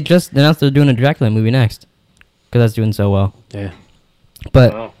 They just announced they're doing a Dracula movie next because that's doing so well. Yeah.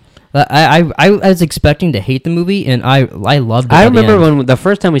 But Wow. I was expecting to hate the movie, and I loved it. I by the remember end. when the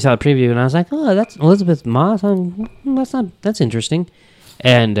first time we saw the preview, and I was like, "Oh, that's Elizabeth Moss. That's interesting."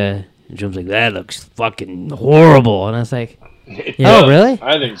 And Jim's like, "That looks fucking horrible," and I was like, Yeah. "Oh, really?"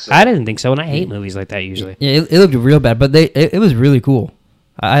 I think so. I didn't think so, and I hate movies like that usually. Yeah, it looked real bad, but it was really cool.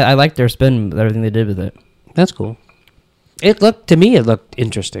 I liked their spin with everything they did with it. That's cool. It looked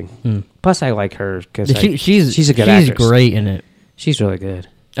interesting. Plus, I like her because she's a good actress. She's great in it. She's really good.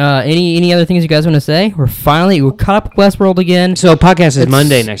 Any other things you guys want to say? We're caught up with Westworld again. So podcast is It's-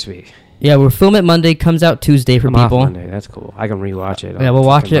 Monday next week. Yeah, we're filming it Monday. Comes out Tuesday for I'm off people. Monday. That's cool. I can rewatch it. Yeah, on we'll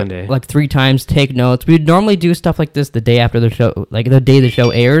watch fucking it Monday. like 3 times. Take notes. We normally do stuff like this the day after the show, like the day the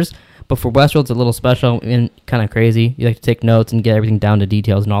show airs. But for Westworld, it's a little special and kind of crazy. You like to take notes and get everything down to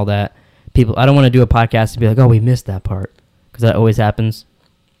details and all that. People, I don't want to do a podcast and be like, "Oh, we missed that part," because that always happens.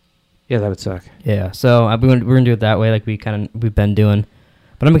 Yeah, that would suck. Yeah, so we're gonna do it that way, like we've been doing.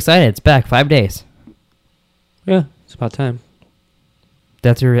 But I'm excited. It's back. 5 days. Yeah, it's about time.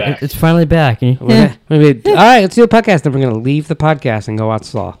 Back. It's finally back. And All right, let's do a podcast. Then we're gonna leave the podcast and go watch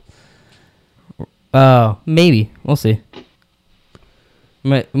Saw. Maybe we'll see.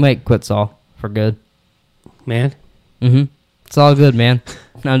 We might quit Saul for good. Man, It's all good, man.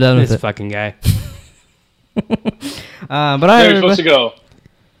 I'm done with this it. fucking guy. But I. You're supposed to go.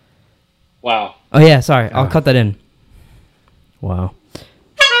 Wow. Oh yeah, sorry. I'll cut that in. Wow.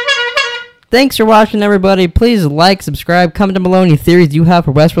 Thanks for watching, everybody. Please like, subscribe, comment down below any theories you have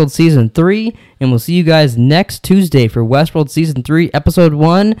for Westworld Season 3, and we'll see you guys next Tuesday for Westworld Season 3, Episode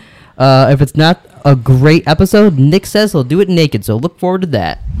 1. If it's not a great episode, Nick says he'll do it naked, so look forward to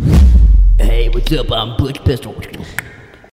that. Hey, what's up? I'm Butch Pistol.